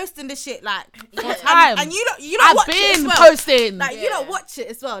I've been posting this shit like time, and you don't watch it as well. Posting, like you don't watch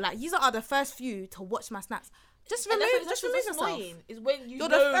it as well. Like you are the first few to watch my snaps. Just remove yourself. Annoying. Is when you're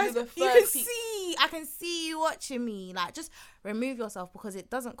the first. You can see. I can see you watching me. Like just remove yourself because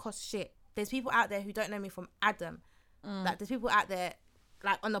it doesn't cost shit. There's people out there who don't know me from Adam. Like there's people out there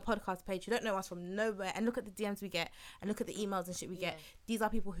like on the podcast page who don't know us from nowhere, and look at the DMs we get and look at the emails and shit we get. These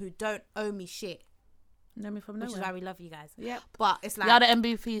are people who don't owe me shit. Know me from nowhere. Which is why we love you guys. Yeah. But it's like you're the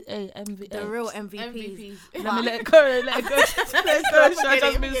MVP, the real MVPs. Let me let it go. Let it go.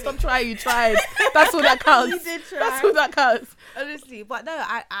 Stop trying. You tried. That's all that counts. You did try. That's all that counts. Honestly, but no,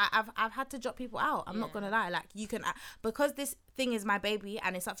 I've had to drop people out. I'm not gonna lie. Like you can, because this thing is my baby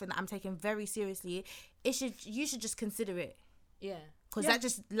and it's something that I'm taking very seriously. You should just consider it. Yeah. Because that's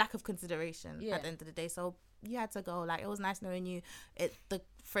just lack of consideration at the end of the day. So you had to go. Like it was nice knowing you. The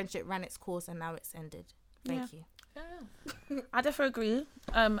friendship ran its course and now it's ended. Thank you. I definitely agree.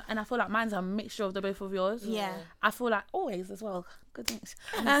 And I feel like mine's a mixture of the both of yours. Yeah. I feel like always as well. Good things.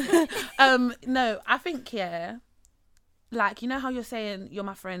 No, I think like you know how you're saying you're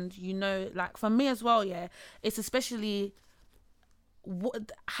my friend. You know, like for me as well. Yeah, it's especially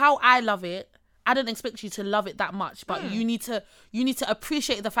how I love it. I don't expect you to love it that much, but you need to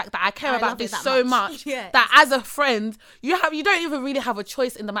appreciate the fact that I care about this so much that as a friend, you don't even really have a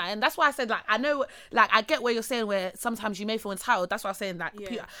choice in the matter. And that's why I said, like, I know, like, I get where you're saying where sometimes you may feel entitled. That's why I'm saying, like,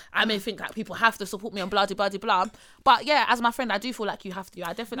 I may think like people have to support me on blah, blah, blah, blah. But yeah, as my friend, I do feel like you have to.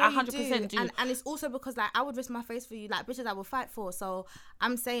 I definitely, 100% do. And it's also because, like, I would risk my face for you, like, bitches I would fight for. So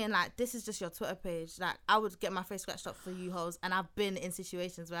I'm saying, like, this is just your Twitter page. Like, I would get my face scratched up for you hoes. And I've been in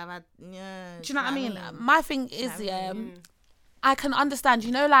situations where I've had, do you know what I mean? My thing is, I can understand,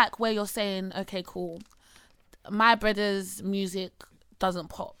 you know, like where you're saying, okay, cool, my brother's music doesn't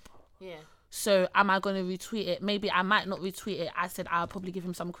pop. Yeah. So am I going to retweet it? Maybe I might not retweet it. I said I'll probably give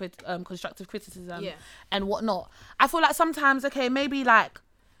him some constructive criticism and whatnot. I feel like sometimes, okay, maybe like,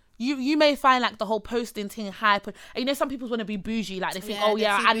 you may find like the whole posting thing hype, and you know some people want to be bougie, like they think,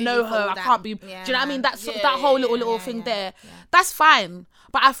 I know her, I can't be. Do you know what I mean? That's that whole little thing there. Yeah. That's fine,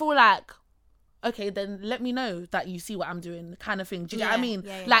 but I feel like, okay, then let me know that you see what I'm doing, kind of thing. Do you know what I mean?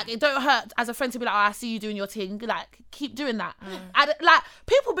 Yeah. Like it don't hurt as a friend to be like, I see you doing your thing. Like keep doing that. Like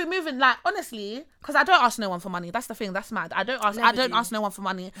people be moving. Like honestly, because I don't ask no one for money. That's the thing. That's mad. I don't ask no one for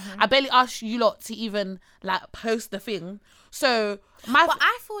money. I barely ask you lot to even like post the thing. So but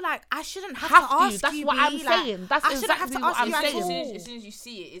I feel like I shouldn't have to ask That's you. What I'm saying. That's exactly what I'm saying. As soon as you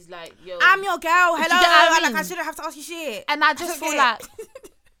see it, it's like, yo, I'm your girl. Hello. Like I shouldn't have to ask you shit. And I just feel like.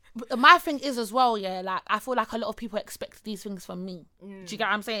 My thing is as well, like I feel like a lot of people expect these things from me. Do you get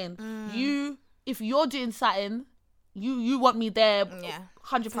what I'm saying? If you're doing something you want me there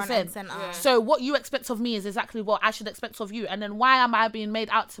 100%. So what you expect of me is exactly what I should expect of you. And then why am I being made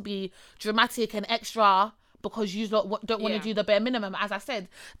out to be dramatic and extra because you don't want to do the bare minimum? As I said,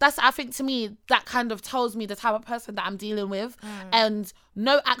 I think to me, that kind of tells me the type of person that I'm dealing with. And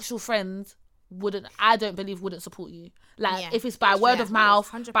no actual friend I don't believe wouldn't support you. Like if it's by word of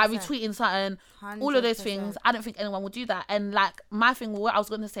mouth, 100%. By retweeting something, 100%. All of those things, I don't think anyone would do that. And like my thing, what I was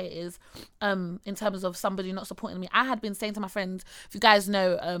going to say is, in terms of somebody not supporting me, I had been saying to my friends, if you guys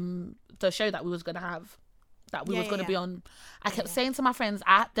know the show that we was going to have, that we was going to be on, I kept saying to my friends,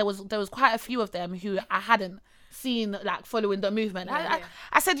 there was quite a few of them who I hadn't seen like following the movement.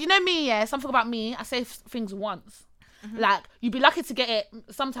 I said, you know me, something about me, I say things once. Like, you'd be lucky to get it.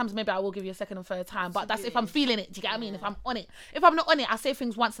 Sometimes maybe I will give you a second and third time, but that's if I'm feeling it. Do you get what I mean? If I'm on it. If I'm not on it, I say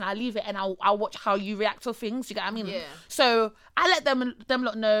things once and I leave it and I'll watch how you react to things. Do you get what I mean? Yeah. So I let them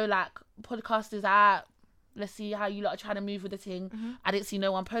lot know, like, podcast is out. Let's see how you lot are trying to move with the thing. I didn't see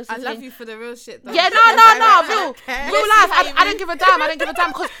no one post. I love you for the real shit though. Yeah, no, real life. I didn't give a damn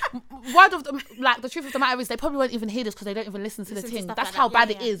because the truth of the matter is they probably won't even hear this because they don't even listen to the thing. That's how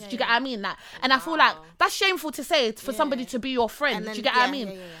bad it is. Do you get what I mean? Like, and I feel like that's shameful to say for somebody to be your friend. Do you get what I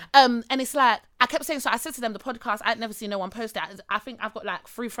mean? And it's like, I kept saying, so I said to them, the podcast, I'd never seen no one post it. I think I've got like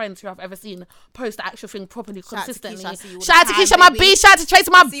 3 friends who I've ever seen post the actual thing properly, consistently. Shout out to Keisha, my B. Shout out to Tracy,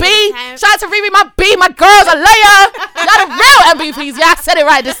 my B. Shout out to Riri, my B. My girls, I love you. You're the real MVPs. Yeah, I said it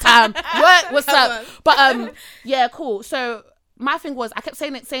right this time. What's up? But yeah, cool. So my thing was, I kept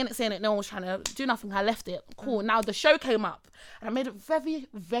saying it. No one was trying to do nothing. I left it. Cool. Now the show came up. And I made it very,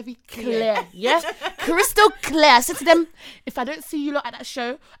 very clear. Yeah? Crystal clear. I said to them, if I don't see you lot at that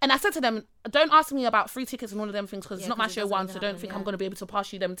show, and I said to them, don't ask me about free tickets and all of them things because it's not my show one, so don't think I'm going to be able to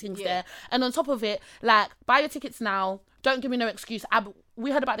pass you them things there. And on top of it, like, buy your tickets now. Don't give me no excuse. We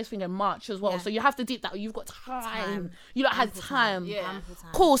heard about this thing in March as well. So you have to deep that. You've got time. You lot had time.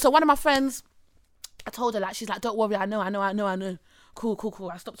 Cool. So one of my friends, I told her, like, she's like, don't worry. I know. Cool.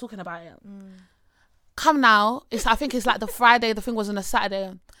 I stopped talking about it. Come now, I think it's like the Friday, the thing was on a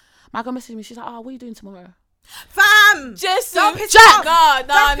Saturday. My girl messaged me, she's like, what are you doing tomorrow? Fam! Just don't piss Jack! No,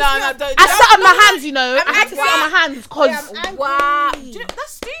 don't. I sat on my hands, you know. I had to sit on my hands because... Wow.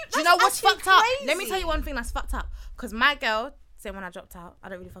 That's stupid. Do you know what's fucked up? Let me tell you one thing that's fucked up. Because my girl, say when I dropped out, I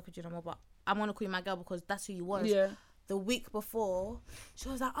don't really fuck with you no more, but I'm going to call you my girl because that's who you was. Yeah. The week before, she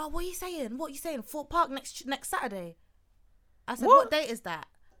was like, what are you saying? Fort Park next Saturday. I said, what date is that?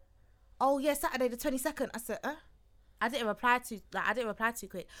 Oh yeah, Saturday the 22nd. I said, I didn't reply too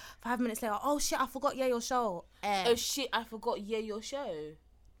quick. 5 minutes later, oh shit, I forgot your show. Oh shit, I forgot your show.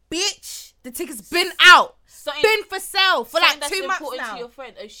 Bitch, the ticket's been out. Been for sale for like 2 months now. To your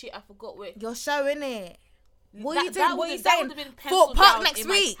friend, oh shit, I forgot your show, innit? What are you doing? What are you saying? Fort Park next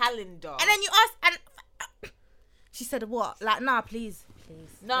week. Calendar. And then you asked, and she said, what? Like, nah, please.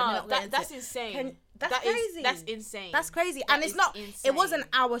 No, that's insane. That's crazy. That's insane. That's crazy. And it's not, insane. It wasn't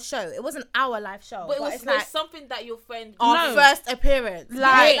our show. It wasn't our live show. But it was like something that your friend... Our first appearance.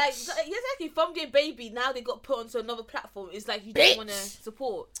 Like exactly. From their baby, now they got put onto another platform. It's like you don't want to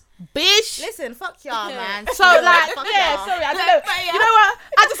support. Bitch. Listen, fuck y'all, man. So like, sorry, I don't know. You know what?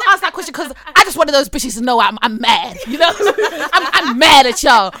 I just asked that question because I just wanted those bitches to know I'm mad. You know, I'm mad at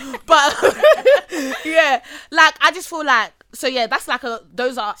y'all. But yeah, like I just feel like, so yeah, that's like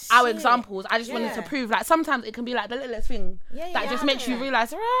those are our examples. I just wanted to prove like sometimes it can be like the littlest thing that just makes you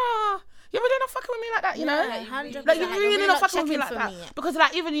realise, you're really not fucking with me like that, you know? Like you're really not fucking with me like that. Because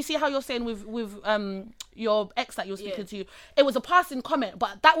like even you see how you're saying with your ex that you're speaking to, it was a passing comment,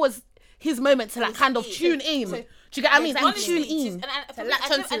 but that was his moment to like kind of tune in. Do you get what I mean? And tune in. To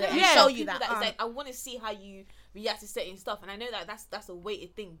latch onto it and show you that. It's like I want to see how you react to certain stuff, and I know that that's a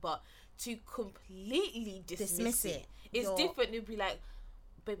weighted thing, but to completely dismiss it, it's different. It'd be like,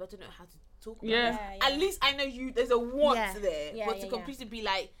 babe, I don't know how to talk about this. At least I know you. There's a want there, but to completely be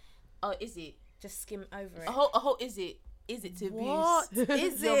like, oh, is it? Just skim over it. Is it? Is it to abuse? What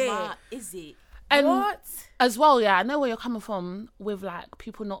is it? Is it? And what? As well, I know where you're coming from with like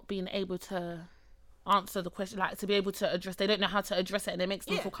people not being able to answer the question, like to be able to address. They don't know how to address it, and it makes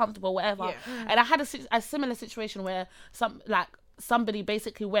them feel comfortable, whatever. Yeah. And I had a similar situation where somebody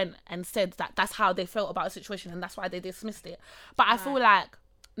basically went and said that that's how they felt about a situation, and that's why they dismissed it. But I feel like,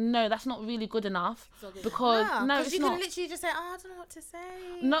 no, that's not really good enough because it's you not. Can literally just say, I don't know what to say.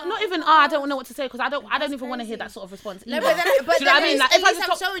 Not even I don't know what to say because I don't even want to hear that sort of response. No, either. but then do you know what I mean? Like, at least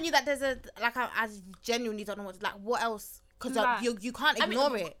I'm showing you that there's I genuinely don't know what to, like, what else? Because you can't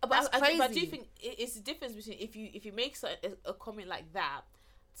ignore it. That's crazy. But I do think it's the difference between if you make a comment like that.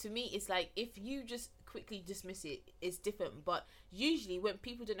 To me, it's like if you just quickly dismiss it. It's different, but usually when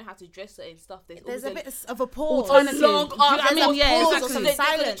people don't know how to address certain stuff, there's There's always a bit of a pause. Alternative. long Do you know what I answer. mean? Yeah, Pause or exactly. some They're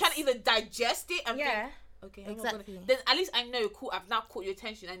silence. trying to either digest it and Yeah. think, okay, how am I Exactly. gonna-" Then at least I know, cool, I've now caught your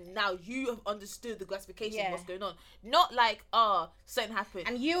attention and now you have understood the classification of Yeah. what's going on. Not like, something happened.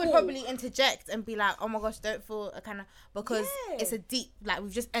 And you would Cool. probably interject and be like, oh my gosh, don't feel a kind of, because Yeah. it's a deep, like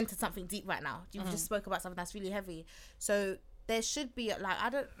we've just entered something deep right now. You've just spoke about something that's really heavy. So there should be like,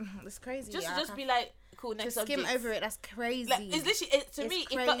 it's crazy. Just be like, cool, next just skim subject. over it. That's crazy. Like, it's literally, to It's me,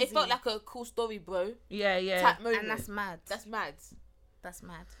 it felt crazy. like a cool story, bro. Yeah. Type moment. And that's mad. That's mad. That's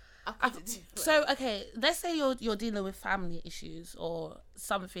mad. I couldn't- So okay, let's say you're dealing with family issues or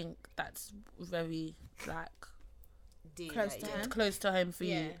something that's very like Dear, Close like, to yeah. home. close to home for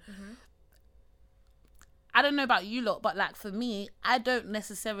Yeah. you. I don't know about you lot, but like for me, I don't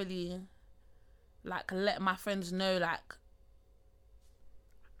necessarily like let my friends know like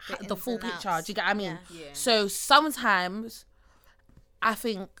the ins full and picture. outs. Do you get what I mean? Yeah. Yeah. So sometimes I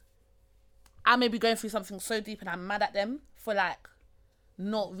think I may be going through something so deep and I'm mad at them for like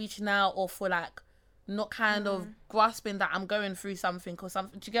not reaching out or for like not kind of grasping that I'm going through something or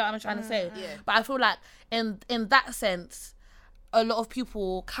something. Do you get what I'm trying to say? Yeah. But I feel like in that sense, a lot of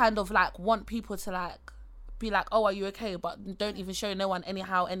people kind of like want people to like be like, oh, are you okay? But don't even show no one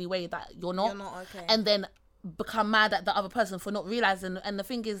anyhow, anyway that you're not. You're not okay. And then become mad at the other person for not realizing. And the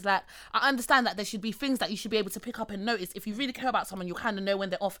thing is, like, I understand that there should be things that you should be able to pick up and notice. If you really care about someone, you kind of know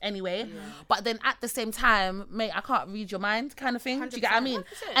when they're off anyway. But then at the same time, mate, I can't read your mind kind of thing. Do you get what I mean? 100%.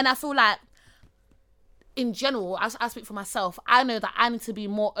 And I feel like in general, as I speak for myself, I know that I need to be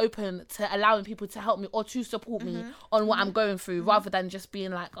more open to allowing people to help me or to support me on what I'm going through, rather than just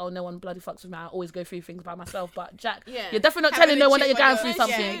being like, oh, no one bloody fucks with me. I always go through things by myself. But Jack, Yeah. you're definitely not Having telling a no one that chip you're on going your through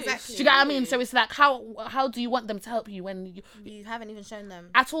shoulder. something. Yeah, exactly. Do you get what I mean? So it's like, how do you want them to help you when You haven't even shown them.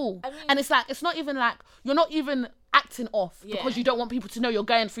 at all? mean- And it's like, it's not even like, you're not even acting off Yeah. because you don't want people to know you're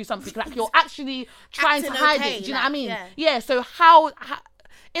going through something. Like, you're actually trying to Acting hide okay, it. Do you know what I like, mean? yeah. So how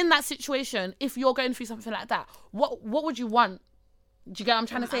in that situation, if you're going through something like that, what would you want? Do you get what I'm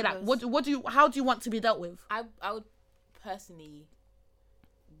trying to say? Like, how do you want to be dealt with? I would personally,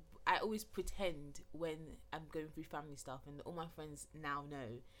 I always pretend when I'm going through family stuff, and all my friends now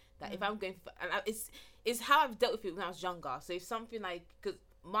know that if I'm going for, and it's how I've dealt with it when I was younger. So if something like, because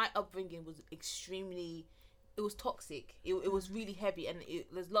my upbringing was extremely, it was toxic. It was really heavy, and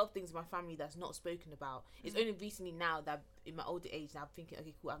there's a lot of things in my family that's not spoken about. It's only recently now that in my older age, now I'm thinking,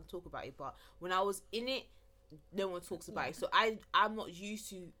 okay, cool, I can talk about it. But when I was in it, no one talks about it. So I'm not used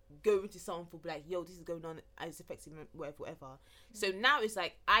to going to someone for like, yo, this is going on and it's affecting me, whatever. So now it's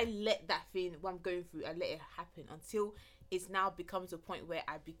like I let that thing, what I'm going through, I let it happen until it's now become to a point where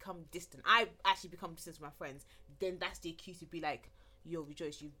I become distant. I actually become distant with my friends. Then that's the excuse to be like, yo,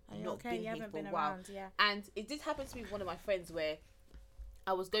 Rejoice, you've Are you not okay? been You here haven't for a been while. around, yeah. And it did happen to me with one of my friends where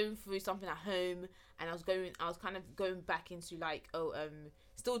I was going through something at home, and I was kind of going back into like,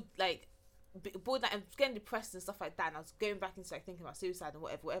 still like bored, like, I'm getting depressed and stuff like that, and I was going back into like thinking about suicide and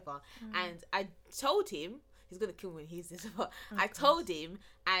whatever. And I told him, he's gonna kill me when he hears this, but I told him,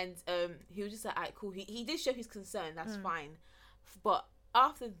 and he was just like, alright, cool. He did show his concern, that's fine, but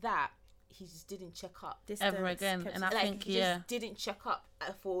after that, he just didn't check up. Ever again. And I think, he yeah. just didn't check up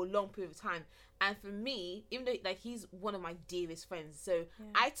for a long period of time. And for me, even though like he's one of my dearest friends, so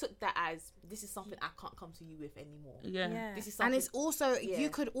I took that as, this is something I can't come to you with anymore. Yeah. This is And something, it's also, yeah. you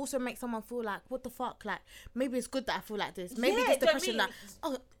could also make someone feel like, what the fuck? Like, maybe it's good that I feel like this. Maybe Yeah, this do you know what I depression, mean? like,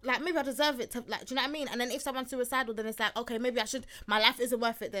 oh, like, maybe I deserve it to, like, do you know what I mean? And then if someone's suicidal, then it's like, okay, maybe I should, my life isn't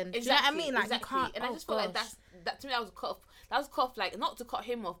worth it then. Do you know what I mean? Like, you can't, and I just feel like that to me, that was cut off, like, not to cut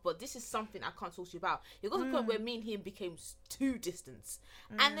him off, but this is something I can't talk to you about. It got to the point where me and him became too distant,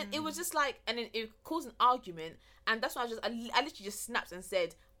 and then it was just like, and then it caused an argument, and that's why I literally just snapped and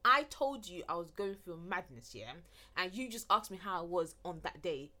said, I told you I was going through madness, yeah, and you just asked me how I was on that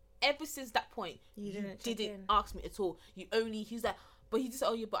day. Ever since that point, you didn't check didn't in. ask me at all. He's like, but he just said,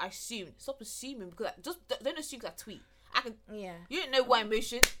 oh yeah, but I assumed. Stop assuming, because just don't assume because I tweet. I can. Yeah. You don't know what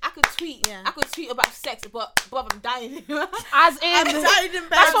emotion. I could tweet. Yeah. I could tweet about sex, but I'm dying. As in, dying in bed.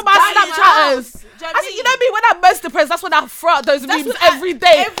 that's what I'm my dying in Snapchatters. house. Do you know what I I think, you mean? know me, when I'm most depressed, that's when I throw out those memes what I- every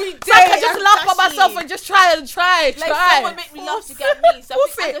day. every So I can day, just laugh at exactly. myself and just try. Like someone make me laugh to get me. So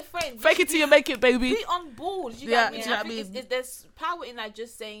Force I think it. as a friend, Fake it till you make it, baby. be on board. You Yeah, get me? do you know I what I think mean? there's power in like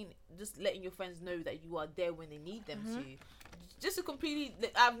just letting your friends know that you are there when they need them to. Just to completely,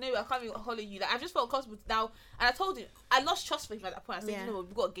 I can't even holler you. Like, I just felt comfortable now, and I told him I lost trust for him at that point. I said, Yeah. you know what,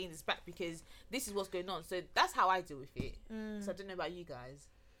 we've got to gain this back because this is what's going on. So that's how I deal with it. So I don't know about you guys.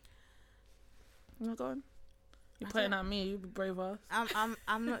 Oh, go on. You're putting at me. You be brave ass.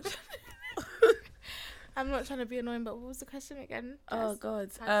 I'm not. I'm not trying to be annoying, but what was the question again? Oh God.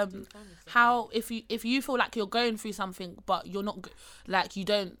 How to do family stuff. How if you feel like you're going through something, but you're not like you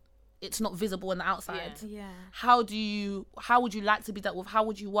don't. It's not visible on the outside. Yeah. How would you like to be dealt with? How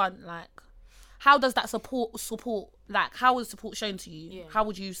would you want, like, how does that support, like, how is support shown to you? Yeah. How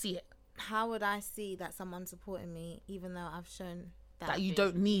would you see it? How would I see that someone's supporting me, even though I've shown That you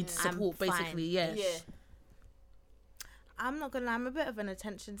don't need support, I'm basically, fine. yes. Yeah. I'm not gonna lie, I'm a bit of an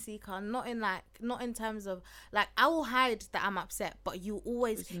attention seeker. Not in terms of, like, I will hide that I'm upset, but you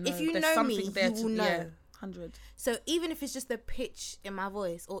always, if you there's know me, something there you will know. Yeah, 100. So even if it's just the pitch in my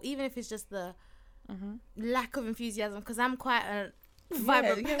voice, or even if it's just the lack of enthusiasm, because I'm quite a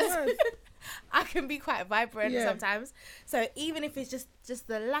vibrant person. I can be quite vibrant sometimes. So even if it's just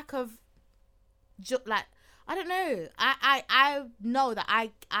the lack of, like, I don't know. I know that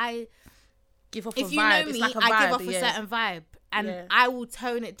I Give off if a you vibe. know It's me, like a vibe, I give off a yeah. certain vibe, and Yeah. I will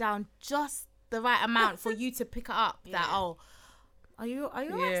tone it down just the right amount for you to pick it up. That Yeah. oh, are you alright,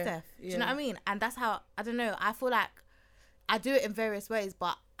 Yeah, Steph? Do you yeah. know what I mean? And that's how, I don't know. I feel like I do it in various ways,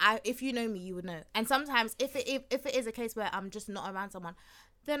 but if you know me, you would know. And sometimes if it is a case where I'm just not around someone,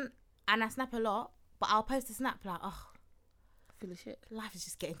 then and I snap a lot, but I'll post a snap like, oh, Full of shit. life is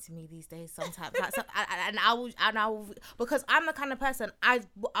just getting to me these days sometimes. Like, and I will because I'm the kind of person I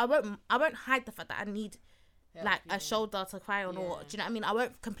won't hide the fact that I need like a shoulder to cry on, or do you know what I mean? I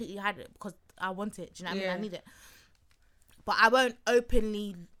won't completely hide it because I want it. Do you know what I mean? I need it, but I won't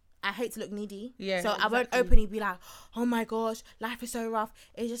openly. I hate to look needy, Yeah, so I won't exactly. openly be like, oh my gosh, life is so rough.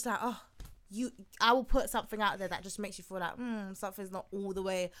 It's just like, oh, I will put something out there that just makes you feel like something's not all the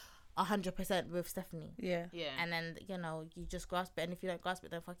way 100% with Stephanie. Yeah. Yeah. And then, you know, you just grasp it, and if you don't grasp it,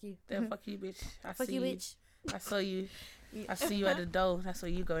 then fuck you. Then fuck you, bitch. I Fuck see you, bitch. I saw you. I see you at the door. That's where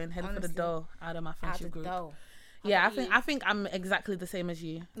you going. Heading for the Honestly. door out of my Out friendship the group. door. Yeah, about I think I'm exactly the same as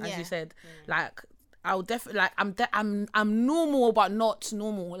you, as Yeah. you said. Like, I'll definitely, like, I'm normal, but not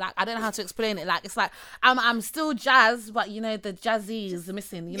normal. Like, I don't know how to explain it. Like, it's like I'm still jazz, but you know the jazzy is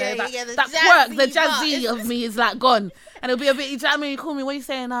missing. You know Yeah, that, yeah, the that quirk, the jazzy part jazzy is- of me is like gone, and it'll be a bit. You know what I mean? You call me. What you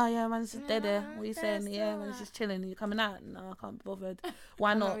saying? Oh yeah, man, it's just dead there. What you saying? Yeah, man, it's just chilling. You coming out? No, I can't be bothered.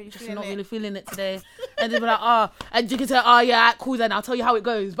 Why not? really Just feeling not it. really feeling it today. And they'll be like, oh, and you can say, oh yeah, alright, cool then. I'll tell you how it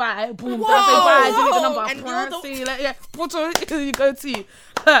goes. Bye. Boom. Then I say bye. Give you the number. And you're the- See you later. Yeah. Photo. You go to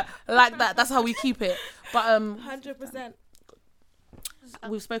like that. That's how we keep it. But 100%.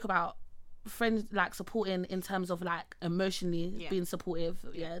 we spoke about friends, like supporting in terms of like emotionally being supportive.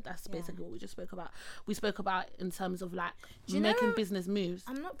 Yeah, that's basically what we just spoke about. We spoke about in terms of like you making know- business moves.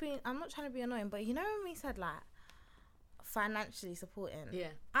 I'm not trying to be annoying, but you know when we said like financially supporting, Yeah.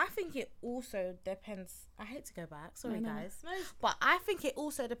 I think it also depends. I hate to go back, sorry No. guys, No, it's- but I think it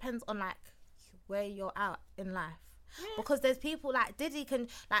also depends on like where you're at in life, because there's people like Diddy can,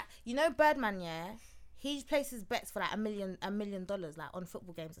 like, you know, Birdman, yeah, he places bets for like $1 million like on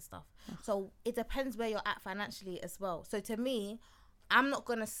football games and stuff. So it depends where you're at financially as well. So to me, I'm not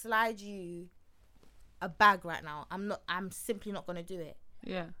gonna slide you a bag right now. I'm simply not gonna do it.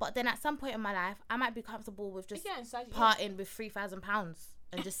 Yeah. But then at some point in my life, I might be comfortable with just Yeah, inside you- parting with £3,000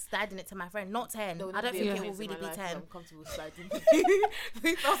 and just sliding it to my friend. Not 10. There will I don't be think a it will point in really my be life where 10. I'm comfortable sliding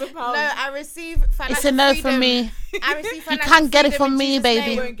 £3,000. No, I receive financial It's a no freedom. for me. I receive You financial can't get it freedom from in me, Jesus' baby.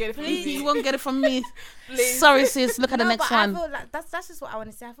 name. You won't get it from me. You won't get it from me. Sorry, sis. Look at the No, next but I one. feel like that's just what I want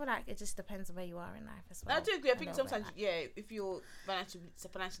to say. I feel like it just depends on where you are in life as well. I do agree. I think A little bit. sometimes, if you're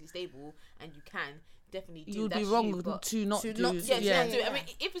financially stable and you can, definitely do. You'd be That's wrong you, but- to not to do. not- Yeah, Yeah. do. I mean,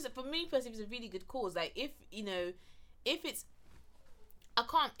 if it's for me personally, if it's a really good cause, like if it's, I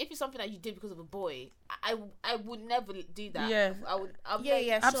can't. If it's something that you did because of a boy, I would never do that. Yeah. I would.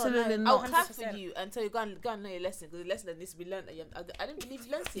 Yeah, sure, Absolutely no, not. I'll clap for 100%. you until you go and learn your lesson, because the lesson that needs to be learned. I didn't believe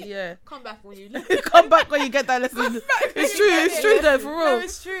you learned it. Yeah. Come back when you learn. Come back when you get that lesson. It's true. It's true though, for real. No,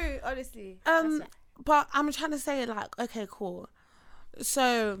 it's true. Honestly. That's it. But I'm trying to say, like, okay, cool.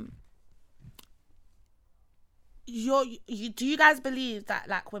 So, do you guys believe that,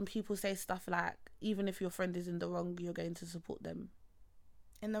 like, when people say stuff like, even if your friend is in the wrong, you're going to support them?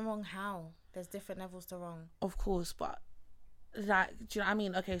 In the wrong how? There's different levels to wrong. Of course, but like, do you know what I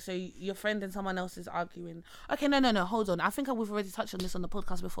mean? Okay, so your friend and someone else is arguing. Okay, no, hold on. I think we've already touched on this on the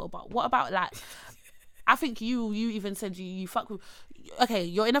podcast before, but what about, like, I think you even said you fuck with. Okay,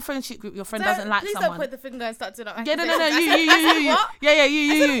 you're in a friendship group. Your friend doesn't like Please someone. don't point the finger and start to not. Yeah, no, you. What? Yeah,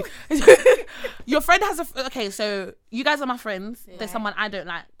 you. Your friend has a. Okay, so you guys are my friends. Yeah. There's someone I don't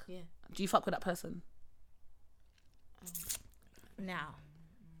like. Yeah. Do you fuck with that person? Now.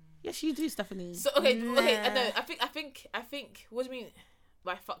 Yes, you do, Stephanie. So okay. Nah. I know. I think. What do you mean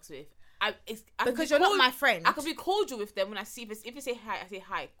by fucks with? Because you're not my friend. I can be cordial with them when I see if they say hi, I say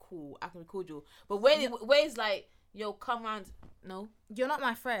hi, cool. I can be cordial. But where it's like, yo, come round, no, you're not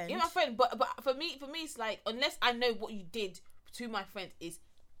my friend. you're my friend. But for me, it's like, unless I know what you did to my friend is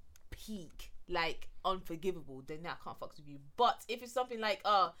peak, like unforgivable, then I can't fuck with you. But if it's something like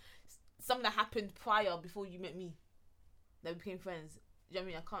something that happened prior before you met me, that we became friends, you know what I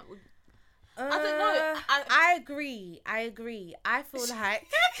mean? I can't. I don't know. I agree. I feel like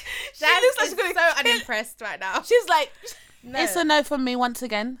she looks like she's so unimpressed right now. She's like, No. It's a no from me once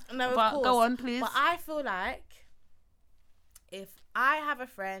again. No, but of course. go on, please. But I feel like if I have a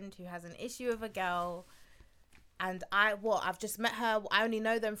friend who has an issue with a girl, and I've just met her, I only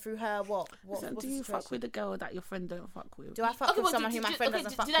know them through her. What's do you fuck with a girl that your friend don't fuck with? Do I fuck with someone who my friend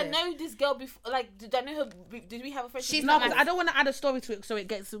doesn't fuck with? Did I know this girl before? Like, did I know her? Did we have a friendship? She's No, not because I don't want to add a story to it so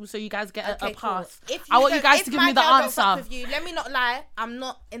you guys get a pass. Cool. I want you guys to give me the answer. With you, let me not lie. I'm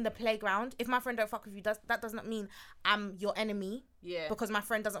not in the playground. If my friend don't fuck with you, that does not mean I'm your enemy. Yeah. Because my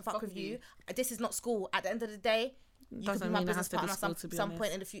friend doesn't fuck with you. This is not school. At the end of the day, you could be my business partner some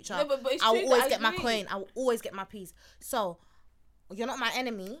point in the future. No, but I will always get my coin. I will always get my piece. So you're not my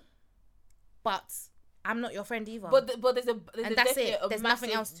enemy, but I'm not your friend either. But there's that's it. There's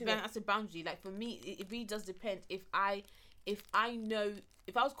nothing else to it. That's a boundary. Like for me, it really does depend. If I know,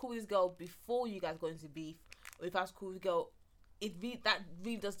 if I was cool with this girl before you guys got into beef, or if I was cool with the girl, that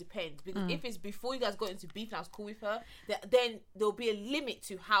really does depend. Because if it's before you guys got into beef and I was cool with her, then there'll be a limit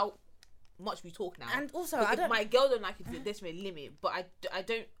to how much we talk now. And also, my girl don't like it, there's a limit. But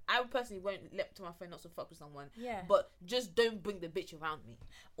I personally won't let to my friend not to fuck with someone. Yeah. But just don't bring the bitch around me.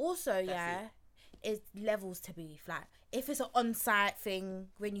 Also, it's levels to beef. Like, if it's an on-site thing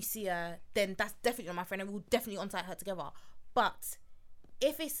when you see her, then that's definitely not my friend, and we'll definitely on-site her together. But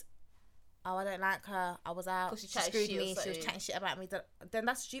if it's, I don't like her, I was out, she screwed me, she was chatting shit about me, then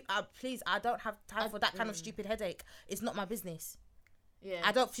that's stupid. Please, I don't have time for that kind of stupid headache. It's not my business.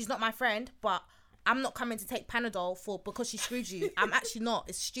 Yeah. She's not my friend, but I'm not coming to take Panadol because she screwed you. I'm actually not.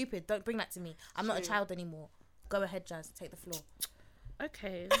 It's stupid. Don't bring that to me. I'm not a child anymore. Go ahead, Jazz. Take the floor.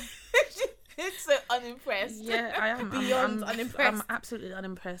 Okay. It's so unimpressed. Yeah, I am. Beyond unimpressed. I'm absolutely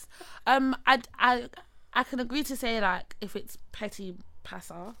unimpressed. I can agree to say, like, if it's petty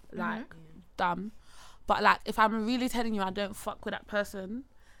passer, like, dumb. But, like, if I'm really telling you I don't fuck with that person,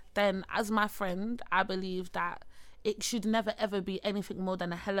 then as my friend, I believe that it should never ever be anything more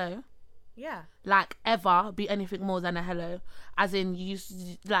than a hello. Yeah. Like, ever be anything more than a hello. As in, you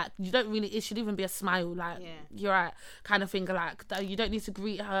don't really, it should even be a smile. Like, you're right, kind of thing. Like, you don't need to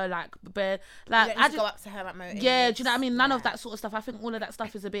greet her, like, but, like, I just go up to her at moment. Yeah, do you know what I mean? None of that sort of stuff. I think all of that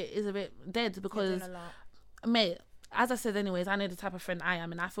stuff is a bit dead because, mate, as I said anyways, I know the type of friend I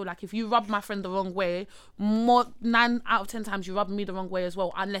am, and I feel like if you rub my friend the wrong way, 9 out of 10 times you rub me the wrong way as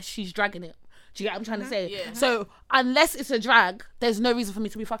well, unless she's dragging it. Do you get what I'm trying to say? Yeah. So unless it's a drag, there's no reason for me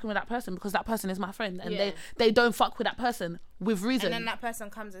to be fucking with that person because that person is my friend and they don't fuck with that person with reason. And then that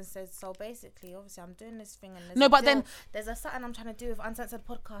person comes and says, so basically, obviously, I'm doing this thing and there's a something I'm trying to do with Uncensored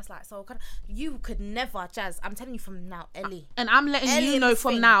Podcast. Like, so you could never, Jazz. I'm telling you from now, Ellie. And I'm letting you know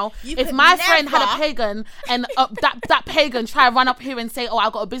from now, if my friend had a pagan and that pagan try to run up here and say, oh, I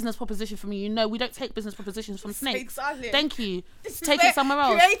got a business proposition from you. No, we don't take business propositions from snakes. Exactly. Thank you. Take it somewhere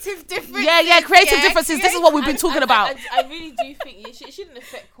else. Creative differences. Yeah, creative differences. This is what we've been talking about. I really do think it shouldn't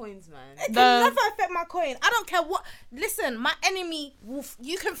affect coins, man. It can never affect my coin. I don't care what. Listen, my enemy,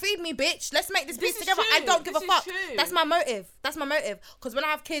 you can feed me, bitch. Let's make this piece together. True. I don't give a fuck. True. That's my motive. Because when I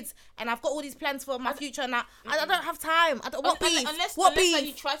have kids and I've got all these plans for my future and that, I don't have time. What beef? What beef?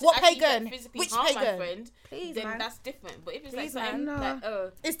 You try to what pagan? Which pagan? My friend, please, then man. that's different. But if it's please, like,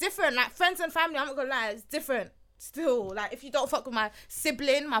 it's different. Like friends and family, I'm not gonna lie, it's different. Still, like, if you don't fuck with my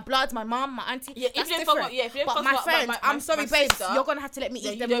sibling, my blood, my mum, my auntie, that's different. But my friend, I'm sorry, babes, you're gonna have to let me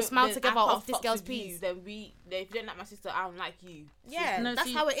eat them. We'll smile together off this girl's piece. Then if you don't like my sister, I don't like you. Yeah,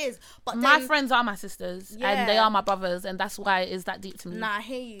 that's how it is. But my friends are my sisters, and they are my brothers, and that's why it is that deep to me. Nah, I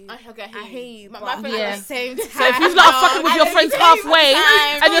hear you. I hear you. My friend at the same time. So if you're not fucking with your friends halfway,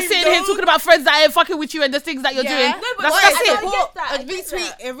 and you're sitting here talking about friends that ain't fucking with you and the things that you're doing, that's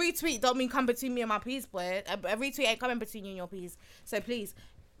it. A retweet don't mean come between me and my peas, boy. A retweet ain't coming between you and your peas. So please,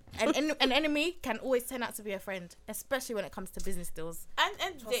 an enemy can always turn out to be a friend, especially when it comes to business deals. And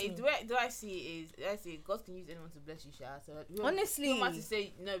do I see God can use anyone to bless you, Sha. So honestly, you don't have to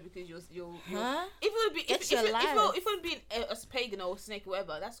say no because you're huh? If it would be a pagan or a snake or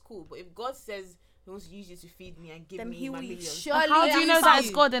whatever, that's cool. But if God says who wants to use you to feed me and give Then me he my will millions. surely How do you know that lose it's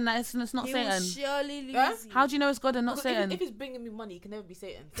you. God and that it's not He will Satan? surely lose Huh? you. How do you know it's God and not Because Satan? if he's bringing me money, it can never be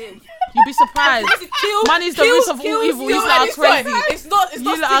Satan. Satan. You'd be surprised. Money's the root of all evil. You lot are crazy. It's not You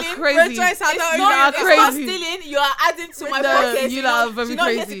lot are stealing. crazy. Joyce, I It's know not, you are it's not crazy. stealing. You are adding to my No, pocket. you lot are very She's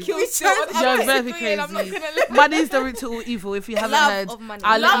not here to crazy. kill still. You're very crazy. Money's the root to all evil. If you haven't Love heard, of money.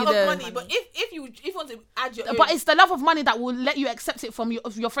 I'll let Love you of know. money, but if you want to add your own, But it's the love of money that will let you accept it from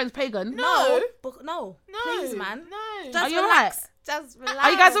your friend's pagan. No, no, no, please, man. No, Just Are you relax. alright? Just relax.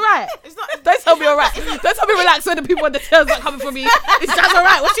 Are you guys alright? it's not. Don't tell me alright. Don't tell me relax when the people on the tails are coming for me. It's just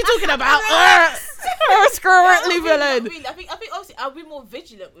alright. What you talking about? Screw it. Leave me alone. Really. I think obviously I'll be more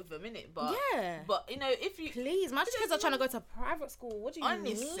vigilant with them, innit? But Yeah. but you know, if you, Please, my kids are trying to go to private school. What do you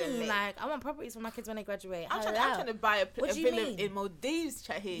Honestly. mean? Like, I want properties for my kids when they graduate. I'm Hello. trying to buy What a do you villa mean? in Maldives,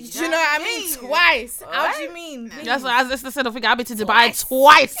 chat here. Do you know what I mean? Twice. How do you mean? Please. That's what I said. I think I've been to Dubai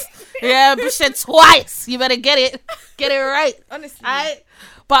twice. Yeah, but said twice. You better get it. Get it right. Honestly.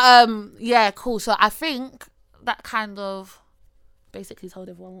 But yeah, cool. So I think that kind of basically told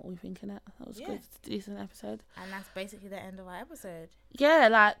everyone what we think in it. That was a good, decent episode. And that's basically the end of our episode. Yeah,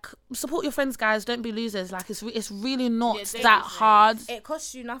 like support your friends, guys. Don't be losers. Like it's really not Yeah, don't that be hard. It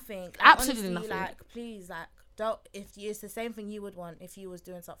costs you nothing. Like, Absolutely honestly, nothing. Like, please, like, don't. If you, it's the same thing you would want if you was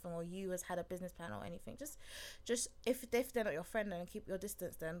doing something or you had a business plan or anything. Just if they're not your friend, then keep your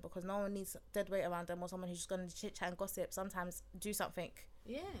distance. Then because no one needs dead weight around them or someone who's just gonna chit chat and gossip. Sometimes do something.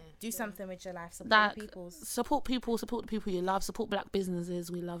 Yeah. Do something with your life. Support Like people's. support people, support the people you love, support black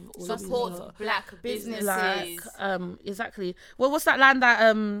businesses. We love all of these Support lot. black businesses. Like exactly. Well, what's that line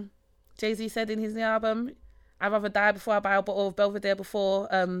that Jay-Z said in his new album? I'd rather die before I buy a bottle of Belvedere before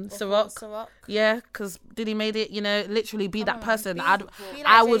Ciroc. Yeah, because Diddy made it, literally be that person. be I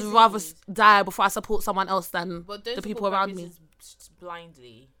like would Jay-Z. rather die before I support someone else than But don't the people support black around me. business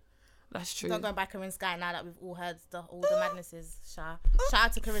blindly. That's true. Don't go back Corinne Sky now that we've all heard all the madnesses. Shout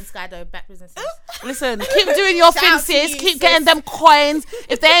out to Corinne Sky though, back businesses. Listen, keep doing your Shout thing, out to sis. you, Keep sis. getting them coins.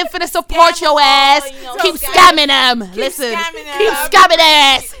 If they ain't finna support Scam your them all, ass, you know, keep scam- scamming them. Listen, scamming keep them. scamming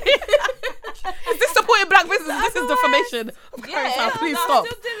their ass. Is this supporting black business? This is defamation. Of Clarissa, please no, stop.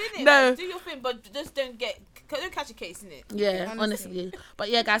 Still doing it. No. Like, do your thing, but just don't catch a case, innit? Yeah, honestly. But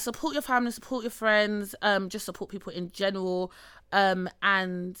yeah, guys, support your family, support your friends, just support people in general.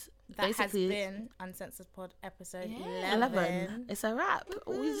 And That basically has been Uncensored Pod episode 11. It's a wrap.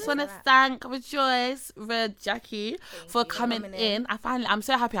 We just It's want a to wrap. thank Rejoice, Jackie, for you. coming Coming in. I'm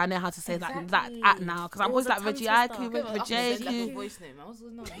so happy I know how to say that Exactly. at now because I'm It always was a like tongue Reggie twister. Iku, Good, Like a Reggie. voice note, man. What's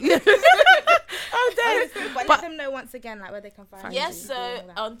going on? But let them know once again like where they can find Yes, you. so all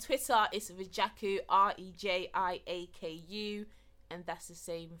that. on Twitter it's Rejaku, REJIAKU, and that's the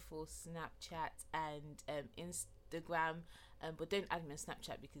same for Snapchat and Instagram. But don't add me on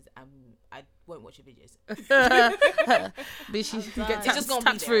Snapchat because I won't watch your videos. Bitch, you done. get It's tapped, just gonna be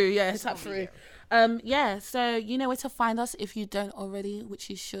tapped there. through. Yeah, It's tapped just gonna through. be Yeah, so you know where to find us if you don't already, which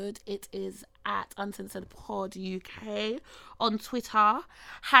you should. It is at Uncensored Pod UK on Twitter.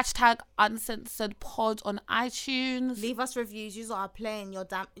 # Uncensored Pod on iTunes. Leave us reviews. You are playing you're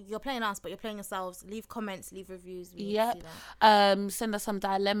playing us, but you're playing yourselves. Leave comments, leave reviews. We need to see Yep. them. Send us some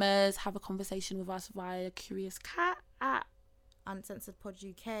dilemmas. Have a conversation with us via Curious Cat at Uncensored Pod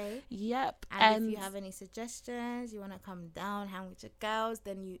UK. Yep. And if you have any suggestions, you want to come down, hang with your girls,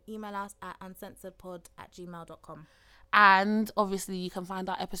 then you email us at uncensoredpod@gmail.com. And obviously you can find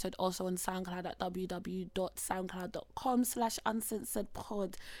our episode also on SoundCloud at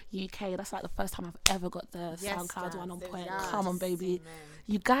www.soundcloud.com/uncensoredpoduk. That's like the first time I've ever got the Yes, SoundCloud one on yes, point. yes. Come on, baby. Amen.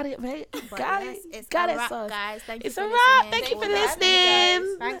 You got it, mate. But Got yes, it. it's Got a it, wrap, sus. guys. Thank It's you a for wrap. listening. Thank you for All that.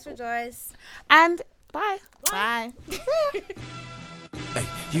 listening. Thanks, Rejoice. And bye. Bye. Hey,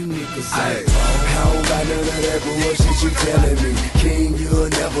 you niggas ain't I don't got none of that bullshit you telling me. King, you'll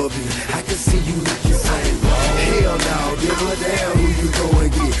never be. I can see you looking same. Hell no, give a damn who you go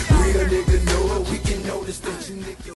and get.